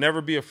she don't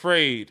never be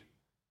afraid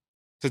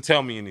to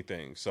tell me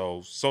anything.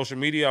 So social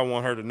media, I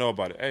want her to know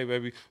about it. Hey,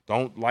 baby,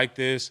 don't like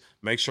this.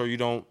 Make sure you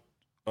don't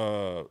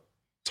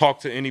talk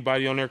to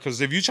anybody on there.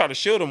 Because if you try to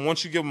shield them,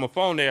 once you give them a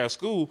phone, they're at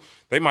school,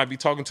 they might be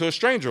talking to a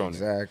stranger on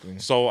there. Exactly.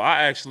 So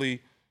I actually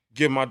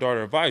give my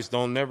daughter advice.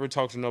 Don't never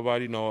talk to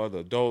nobody, no other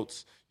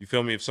adults. You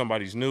feel me? If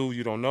somebody's new,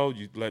 you don't know,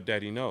 you let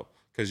daddy know.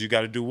 Because you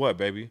got to do what,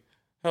 baby?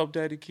 Help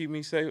daddy keep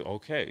me safe.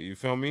 Okay, you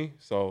feel me?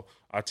 So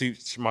I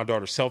teach my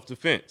daughter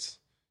self-defense.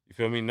 You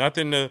feel me?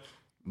 Nothing to,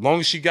 long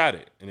as she got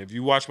it. And if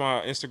you watch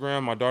my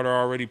Instagram, my daughter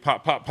already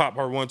pop.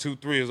 Her 1, 2,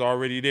 3 is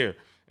already there.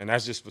 And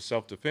that's just for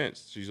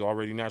self-defense. She's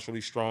already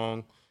naturally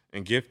strong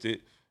and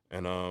gifted.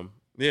 And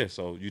yeah,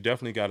 so you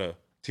definitely got to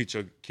teach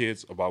your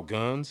kids about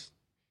guns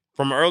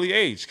from an early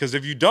age. Because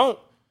if you don't,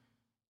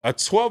 a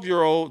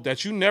 12-year-old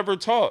that you never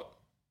taught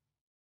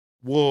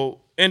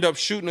will end up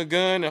shooting a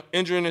gun,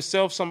 injuring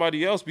himself,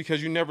 somebody else,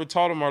 because you never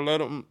taught him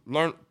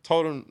or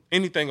told him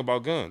anything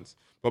about guns.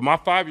 But my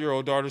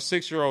 5-year-old daughter,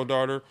 6-year-old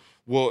daughter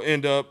will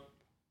end up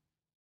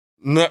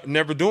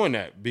never doing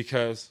that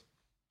because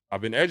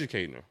I've been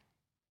educating her.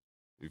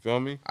 You feel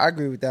me? I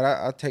agree with that.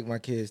 I take my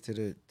kids to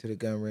the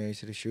gun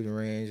range, to the shooting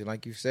range, and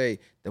like you say,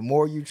 the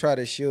more you try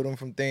to shield them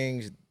from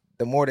things,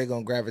 the more they're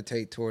gonna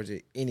gravitate towards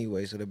it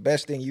anyway. So the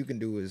best thing you can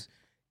do is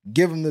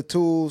give them the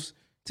tools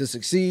to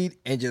succeed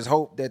and just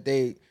hope that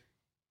they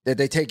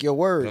take your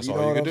word. That's you all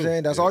know you what can I'm do.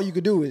 saying? That's Yeah. all you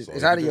can do.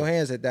 It's out of your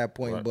hands at that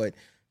point. Right. But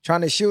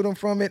trying to shield them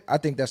from it, I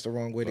think that's the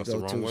wrong way That's to go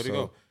the wrong too. way to So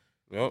go.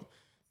 Yep.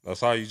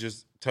 That's how you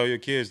just tell your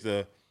kids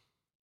to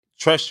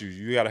trust you.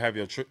 You got to have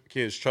your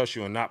kids trust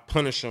you and not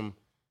punish them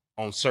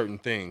on certain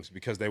things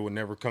because they would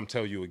never come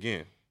tell you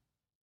again.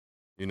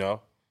 You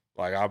know?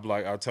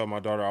 I tell my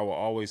daughter, I will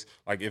always,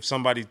 like, if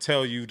somebody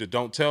tell you to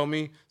don't tell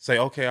me, say,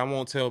 okay, I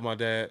won't tell my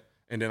dad.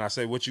 And then I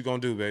say, what you gonna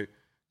do, babe?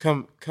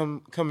 Come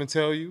and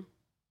tell you.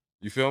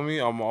 You feel me?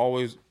 I'm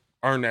always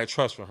earn that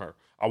trust from her.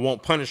 I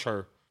won't punish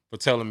her for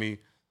telling me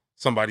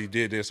somebody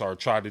did this or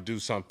tried to do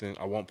something.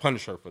 I won't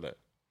punish her for that.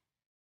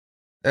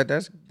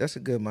 that's a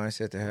good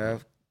mindset to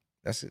have.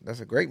 That's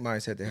a great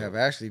mindset to have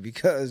actually,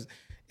 because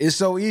it's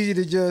so easy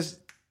to just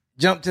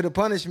jump to the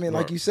punishment,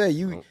 like Right. you say.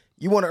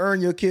 You want to earn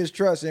your kids'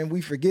 trust, and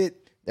we forget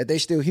that they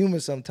still human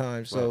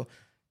sometimes. So Right.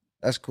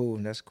 that's cool.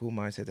 That's a cool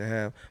mindset to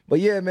have. But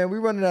yeah, man,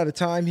 we're running out of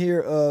time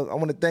here. I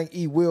want to thank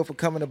E. Will for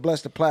coming to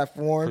bless the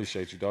platform.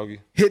 Appreciate you,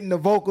 doggy. Hitting the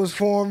vocals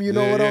for him, you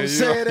know what I'm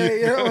saying? Hey,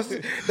 you know,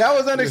 that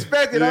was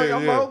unexpected.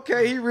 I'm like,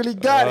 okay, he really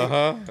got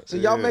it. So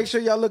y'all make sure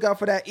y'all look out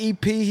for that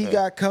EP he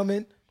got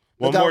coming.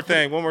 One more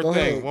thing. Go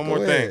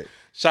ahead.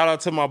 Shout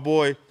out to my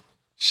boy,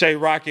 Shay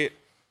Rocket.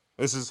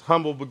 This is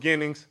Humble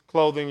Beginnings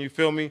Clothing, you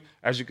feel me?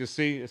 As you can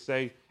see, it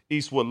say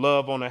Eastwood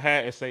Love on the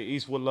hat. It say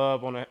Eastwood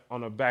Love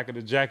on the back of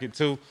the jacket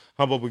too.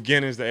 Humble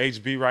Beginnings, the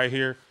HB right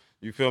here.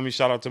 You feel me?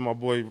 Shout out to my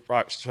boy,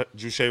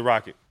 Shay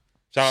Rocket.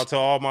 Shout out to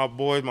all my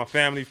boys, my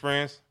family,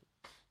 friends.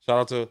 Shout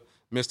out to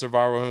Mr.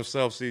 Viiral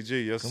himself,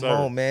 CG. Yes, sir.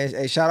 Come on, man.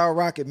 Hey, shout out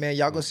Rocket, man.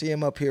 Y'all gonna see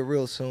him up here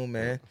real soon,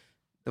 man.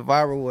 The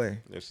Viiral way.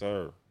 Yes,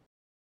 sir.